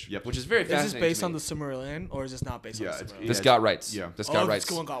Third Age, Yep. which is very Is fascinating. this based to on me. the Silmarillion, or is this not based Yeah, on the it's- Silmarillion? This Yeah, got rights. yeah. This Oh, got this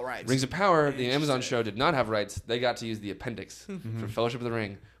rights. one got rights. Rings of Power, the Amazon Interesting. show did not have rights. They got to use the appendix for Fellowship of the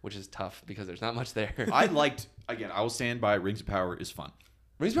Ring, which is tough because there's not much there. I liked again. I will stand by Rings of Power is fun.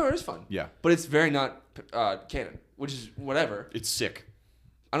 Rings of Power is fun. Yeah. But it's very not canon, which is whatever. It's sick.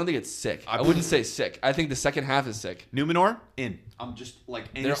 I don't think it's sick. I wouldn't say sick. I think the second half is sick. Numenor in. I'm just like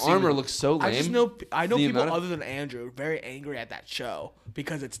any Their scene armor with- looks so lame. I know The people amount of- other than Andrew very angry at that show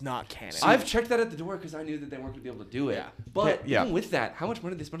because it's not canon. I've checked that at the door because I knew that they weren't going to be able to do it. Yeah. But Yeah. even with that, how much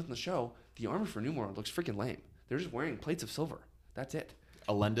money they spent on the show, the armor for Numenor looks freaking lame. They're just wearing plates of silver. That's it.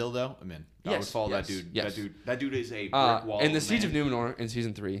 Elendil though. I'm in. I would Yes, follow yes, that dude. yes. That dude is a brick wall. And the Siege man. of Numenor in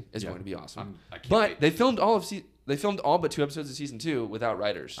season 3 is Yeah. going to be awesome. I can't But wait. they filmed all but 2 episodes of season 2 without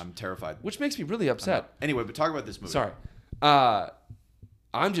writers, I'm terrified. which makes me really upset. Anyway, but talk about this movie. Sorry.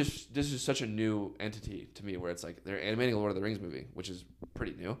 This is such a new entity to me where it's like they're animating a Lord of the Rings movie, which is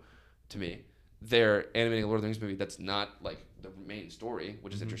pretty new to me. They're animating a Lord of the Rings movie that's not like the main story,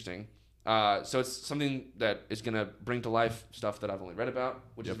 which is interesting. So it's something that is going to bring to life stuff that I've only read about,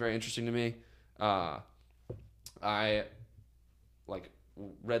 which is very interesting to me. I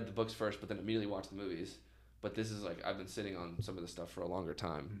read the books first, but then immediately watched the movies. But this is like I've been sitting on some of this stuff for a longer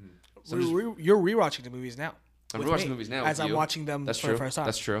time. So I'm just- You're rewatching the movies now. I'm with rewatching me, the movies now as with I'm you. watching them That's for true. the first time.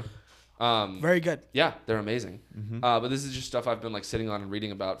 That's true. Very good. Yeah, they're amazing. But this is just stuff I've been like sitting on and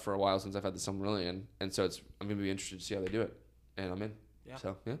reading about for a while since I've had the Silmarillion, and so I'm gonna be interested to see how they do it, and I'm in. Yeah.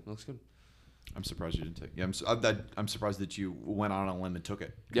 So yeah, it looks good. I'm surprised you didn't take. Yeah, I'm surprised that you went on a limb and took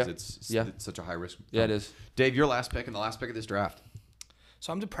it. Yeah. Because it's Yeah. such a high risk. Yeah, it is. Dave, your last pick and the last pick of this draft.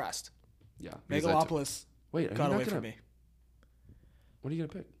 So I'm depressed. Yeah. Because that's- Megalopolis Wait, are you got not away gonna, from me. What are you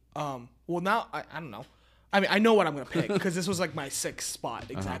gonna pick? Well, now I don't know. I mean, I know what I'm gonna pick because this was like my sixth spot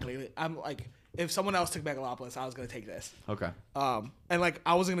exactly. I'm like, if someone else took Megalopolis, I was gonna take this. Okay. And like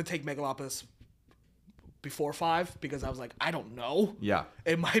I was gonna take Megalopolis before 5 because I was like, I don't know. Yeah.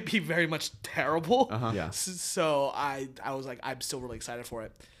 It might be very much terrible. Yeah. So I was like, I'm still really excited for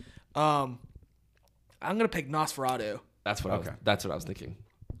it. I'm gonna pick Nosferatu That's what that's what I was thinking.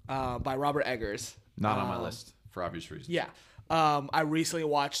 by Robert Eggers. Not on my list for obvious reasons. Yeah. I recently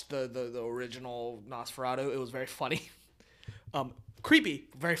watched the original Nosferatu. It was very funny. Creepy,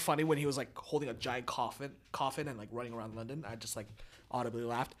 very funny when he was like holding a giant coffin and like running around London. I just like audibly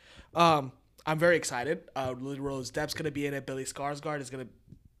laughed. I'm very excited. Lily Rose Depp's gonna be in it. Billy Skarsgård is gonna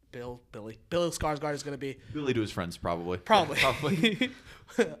Billy Skarsgård is gonna be Billy to his friends, probably. probably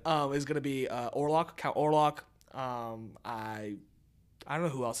is gonna be Count Orlok. I don't know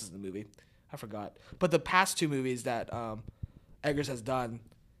who else is in the movie. I forgot. But the past 2 movies that Eggers has done,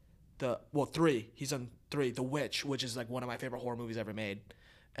 3. He's done 3. The Witch, which is like one of my favorite horror movies ever made,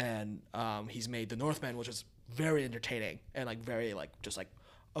 and he's made The Northman, which is very entertaining and like very like just like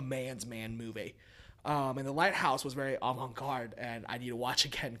a man's man movie. And The Lighthouse was very avant-garde, and I need to watch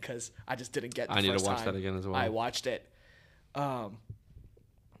again because I just didn't get. I need to watch that again as well. I watched it.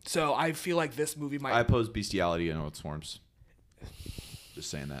 So I feel like this movie might. I oppose bestiality in all its forms. Just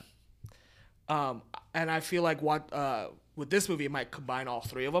saying that. And I feel like with this movie, it might combine all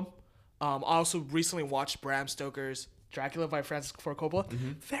 3 of them. I also recently watched Bram Stoker's Dracula by Francis Ford Coppola.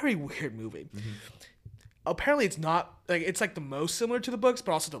 Very weird movie. Apparently, it's not like it's like the most similar to the books,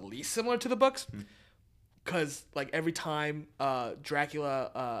 but also the least similar to the books. Because like every time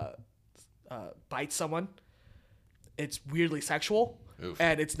Dracula bites someone, it's weirdly sexual, Oof.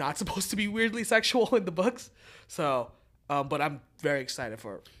 and it's not supposed to be weirdly sexual in the books. So, but I'm very excited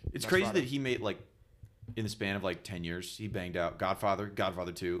for. It's Nosferatu. crazy that he made like in the span of like 10 years, he banged out Godfather,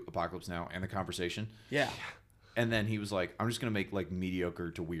 Godfather 2, Apocalypse Now, and The Conversation. Yeah. And then he was like, I'm just going to make like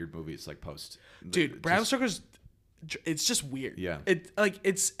mediocre to weird movies like post. Dude, Bram Stoker's, it's just weird. Yeah.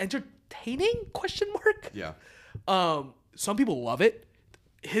 It's entertaining? Question mark. Yeah. Some people love it.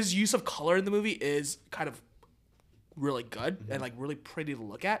 His use of color in the movie is kind of really good and like really pretty to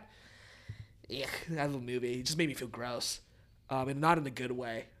look at. Yeah, that little movie it just made me feel gross, and not in a good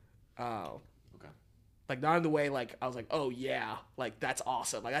way. Okay. Like not in the way like I was like, oh yeah, like that's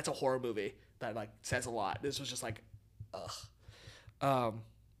awesome. Like that's a horror movie that like says a lot. This was just like, ugh.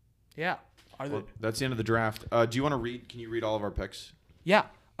 Yeah. Well, that's the end of the draft. Do you want to read? Can you read all of our picks? Yeah.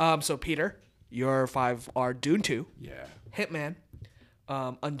 So Peter, your 5 are Dune 2, Yeah. Hitman,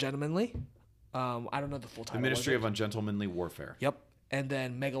 Ungentlemanly. I don't know the full title. The Ministry of Ungentlemanly Warfare. Yep. And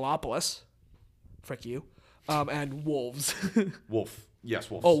then Megalopolis. Frick you. And wolves. Wolf. Yes,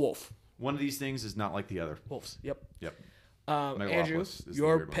 wolves. Oh, wolf. One of these things is not like the other. Wolves. Yep. Yep. Andrew, Megalopolis is the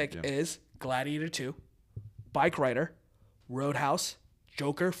your weird one, pick yeah. is Gladiator 2, Bike Rider, Roadhouse,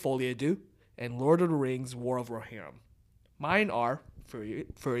 Joker, Folie à Deux, and Lord of the Rings, War of Rohirrim. Mine are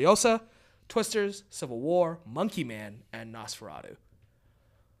Furiosa, Twisters, Civil War, Monkey Man, and Nosferatu.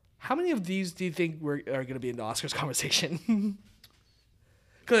 How many of these do you think are going to be in the Oscars conversation?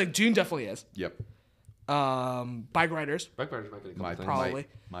 Because like Dune definitely is. Yep. Bike Riders, Bike Riders might get a couple Might. things. Probably.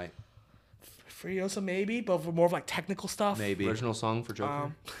 Might. Furiosa maybe, but for more of like technical stuff. Maybe. Original song for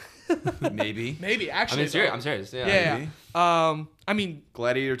Joker. Maybe. Maybe I actually. mean, serious. though. I'm serious. Yeah. Yeah. Maybe. I mean,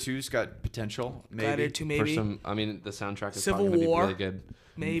 Gladiator 2's got potential. Maybe. Gladiator 2 For maybe. some, I mean, the soundtrack is Civil probably going to be War. really good.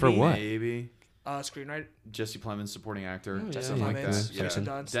 Maybe. For what? Maybe. Screenwriter. Jesse Plemons, supporting actor. Oh, Jesse yeah, Something like Plemons, that. Kirsten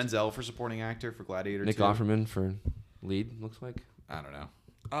Yeah. Dunst. Denzel for supporting actor for Gladiator Nick 2. Offerman for lead. Looks like. I don't know.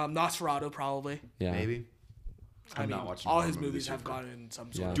 Nosferatu probably. Yeah. Maybe. I I'm mean, not watching all horror his movies movies this have year. gotten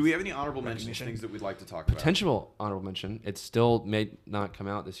some sort Yeah. of. Do we have any honorable mentions, Recognition. things that we'd like to talk about? Potential honorable mention. It still may not come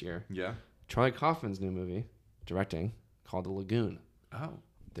out this year. Yeah. Charlie Kaufman's new movie, directing, called The Lagoon. Oh.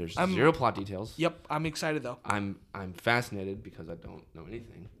 There's I'm- zero plot details. Yep, I'm excited though. I'm fascinated because I don't know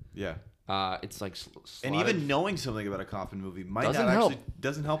anything. Yeah. It's like And even knowing something about a Kaufman movie might Doesn't not help. actually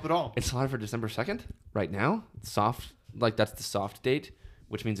doesn't help at all. it's slotted for December 2nd right now. It's soft, like that's the soft date,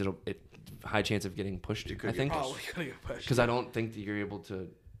 which means it high chance of getting pushed. It could I get think Probably gonna get pushed. because I don't think that you're able to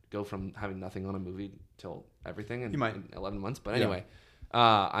go from having nothing on a movie till everything in, You might. in 11 months. But Yeah. anyway,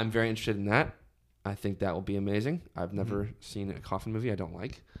 I'm very interested in that. I think that will be amazing. I've never Mm-hmm. seen a Kaufman movie I don't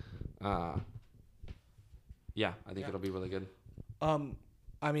like. Yeah, I think Yeah. it'll be really good.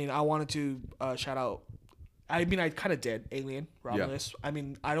 I mean, I wanted to shout out. I mean, I kind of did Alien, Romulus. I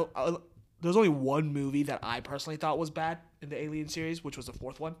mean, I don't. There's only one movie that I personally thought was bad in the Alien series, which was the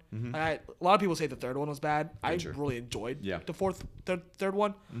fourth one. A lot of people say the third one was bad. I Sure. really enjoyed Yeah. the third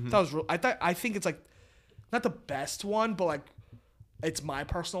one. That was. I think it's like not the best one, but like it's my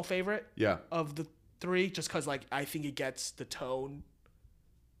personal favorite Yeah. of the three, just because like I think it gets the tone.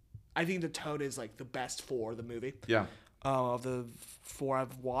 I think the tone is like the best for the movie. Yeah. Of the four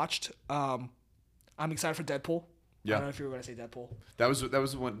I've watched. I'm excited for Deadpool. Yeah. I don't know if you were gonna say Deadpool. That was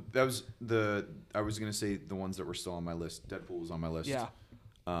the one. That was the. I was gonna say the ones that were still on my list. Deadpool was on my list. Yeah,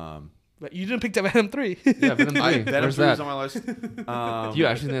 Um, but you didn't pick up Venom 3. Yeah, Venom 3. Venom Where's 3 was that? on my list. Do you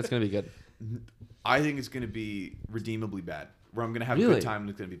actually think that's gonna be good? I think it's gonna be redeemably bad. Where I'm gonna have a Really? good time and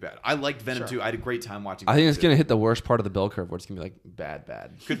it's gonna be bad. I liked Venom Sure. 2. I had a great time watching. I think Venom it's 2. gonna hit the worst part of the bell curve, where it's gonna be like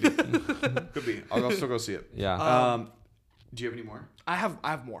bad. Could be. Could be. I'll still go see it. Yeah. Do you have any more? I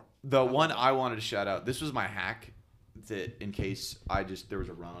have more. The one I wanted to shout out. This was my hack. That in case there was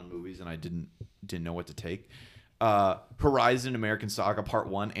a run on movies and I didn't know what to take. Horizon American Saga Part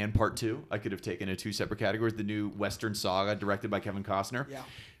 1 and Part 2. I could have taken in 2 separate categories. The new Western saga directed by Kevin Costner. Yeah.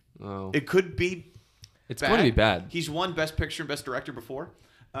 Oh. It could be It's going to be bad. He's won Best Picture and Best Director before.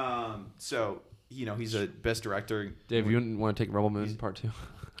 So, he's a Best Director. Dave, you wouldn't want to take Rebel Moon Part 2?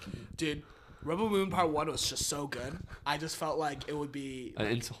 Dude, Rebel Moon Part 1 was just so good. I just felt like it would be An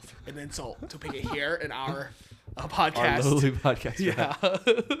insult. an insult to pick it here in our Our podcast. lowly podcast. Yeah.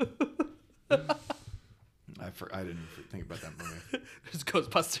 I didn't think about that movie. There's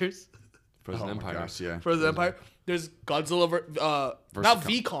Ghostbusters. Frozen Oh my Empire. gosh, yeah. Frozen Empire. There's Godzilla, not Kong.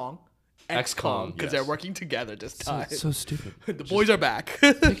 V Kong, X X-Kong, Kong, because yes. they're working together this time. So stupid. The boys are back.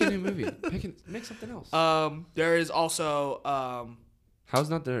 Pick a new movie. Make something else. There is also How has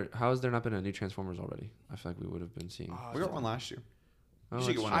there not been a new Transformers already? I feel like we would have been seeing. We got one last year. Oh,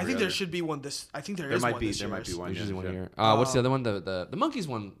 should get that's one true. I every think there other. should be one this. I think There is might one be. this There year. might be one. There's usually one yeah. here. What's the other one? The Monkeys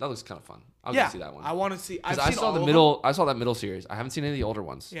one. That looks kind of fun. I'll Yeah, go see that one. I want to see. I've Because I seen saw all the of middle. I saw that middle series. I haven't seen any of the older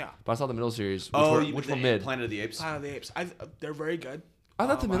ones. Yeah. But I saw the middle series. Which the were mid. Planet of the Apes. them. Planet of the Apes. They're very good. I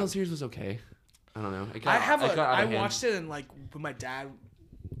thought the middle I- series was okay. I don't know. I watched it and like with my dad,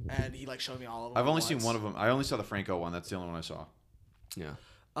 and he like showed me all of them. I've at only seen once. one of them. I only saw the Franco one. That's the only one I saw. Yeah.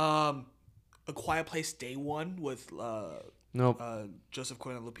 A Quiet Place Day One with Nope. Joseph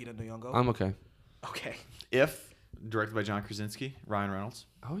Quinn and Lupita Nyong'o. I'm okay. Okay. If directed by John Krasinski, Ryan Reynolds.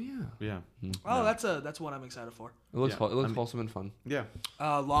 Oh yeah. Yeah. Oh, that's one I'm excited for. It looks Yeah, it looks wholesome and fun. Yeah.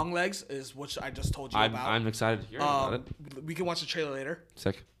 Long Legs is which I just told you I'm about. I'm excited to hear about it. We can watch the trailer later.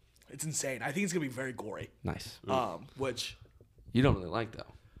 Sick. It's insane. I think it's gonna be very gory. Nice. Which You don't really like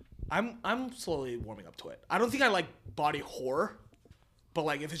though. I'm slowly warming up to it. I don't think I like body horror, but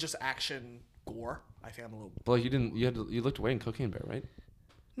like if it's just action gore, I think I'm a little. But like you looked away in Cocaine Bear, right?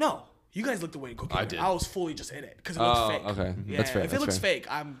 No, you guys looked away in Cocaine I Bear. did. I was fully just in it because it looked fake. Okay. Yeah, That's fair. if it That's looks fair. fake,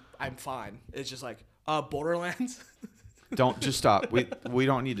 I'm fine. It's just like Borderlands. Don't just stop. We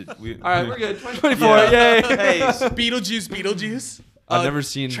don't need to. All right, we're good. 2024. Yeah. Yay. Hey, Beetlejuice. I've never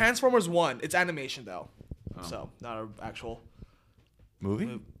seen. Transformers 1. It's animation though, Oh. so not an actual.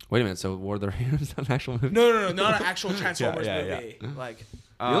 movie. Wait a minute. So War of the Rams is not an actual movie? No, not an actual Transformers yeah. movie. Like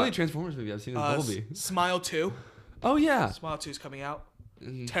The only Transformers movie I've seen is Bumblebee. Smile 2. Oh yeah. Smile 2 is coming out.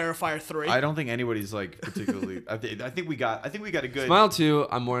 Mhm. Terrifier 3. I don't think anybody's like particularly. I think we got a good. Smile 2.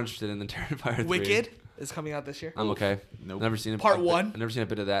 I'm more interested in than Terrifier 3. Wicked is coming out this year. I'm okay. Nope. Never seen Part a, 1. I've never seen a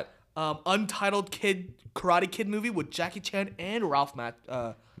bit of that. Untitled Karate Kid movie with Jackie Chan and Ralph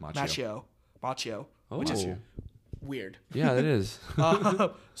Macchio, which is Oh. weird. Yeah, that is.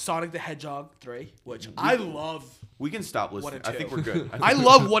 Sonic the Hedgehog 3, which I love. We can stop 1 listening. and I think 2. we're good. I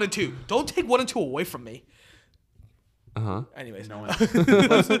love 1 and 2. Don't take 1 and 2 away from me. Uh-huh. Anyways, No one.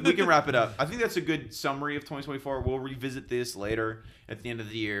 We can wrap it up. I think that's a good summary of 2024. We'll revisit this later at the end of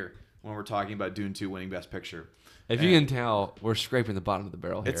the year when we're talking about Dune 2 winning Best Picture. If you can tell, we're scraping the bottom of the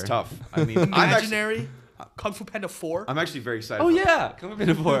barrel here. It's tough. I mean, Imaginary, Kung Fu Panda 4. I'm actually very excited. Oh for yeah, come up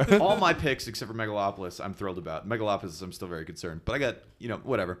in for. all my picks except for Megalopolis, I'm thrilled about. Megalopolis, I'm still very concerned, but I got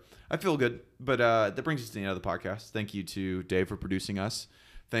whatever. I feel good, but that brings us to the end of the podcast. Thank you to Dave for producing us.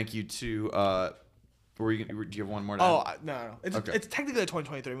 Thank you to. Do you have one more? Oh no. It's Okay. it's technically a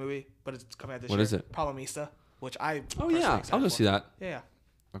 2023 movie, but it's coming out this What year. is it? Problemista, which I. Oh personally yeah, excited I'll go for. see that. Yeah.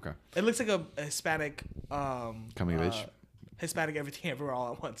 Okay. It looks like a Hispanic. Coming of age. Hispanic everything everywhere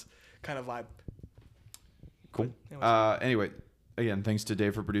all at once kind of vibe. Cool. Anyways. Anyway, again, thanks to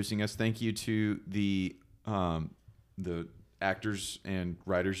Dave for producing us. Thank you to the actors and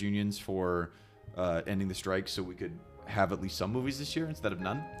writers unions for ending the strike so we could have at least some movies this year instead of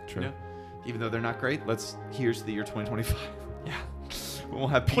none. True. You know? Even though they're not great, here's the year 2025. Yeah. We'll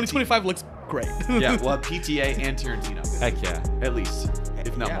have 2025 looks great. Yeah, we'll have PTA and Tarantino. Heck yeah. At least,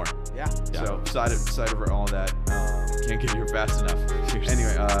 if not Yeah. more. Yeah. So excited over all that. Can't get here fast enough.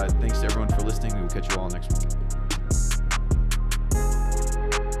 Anyway, thanks to everyone for listening. We will catch you all next week.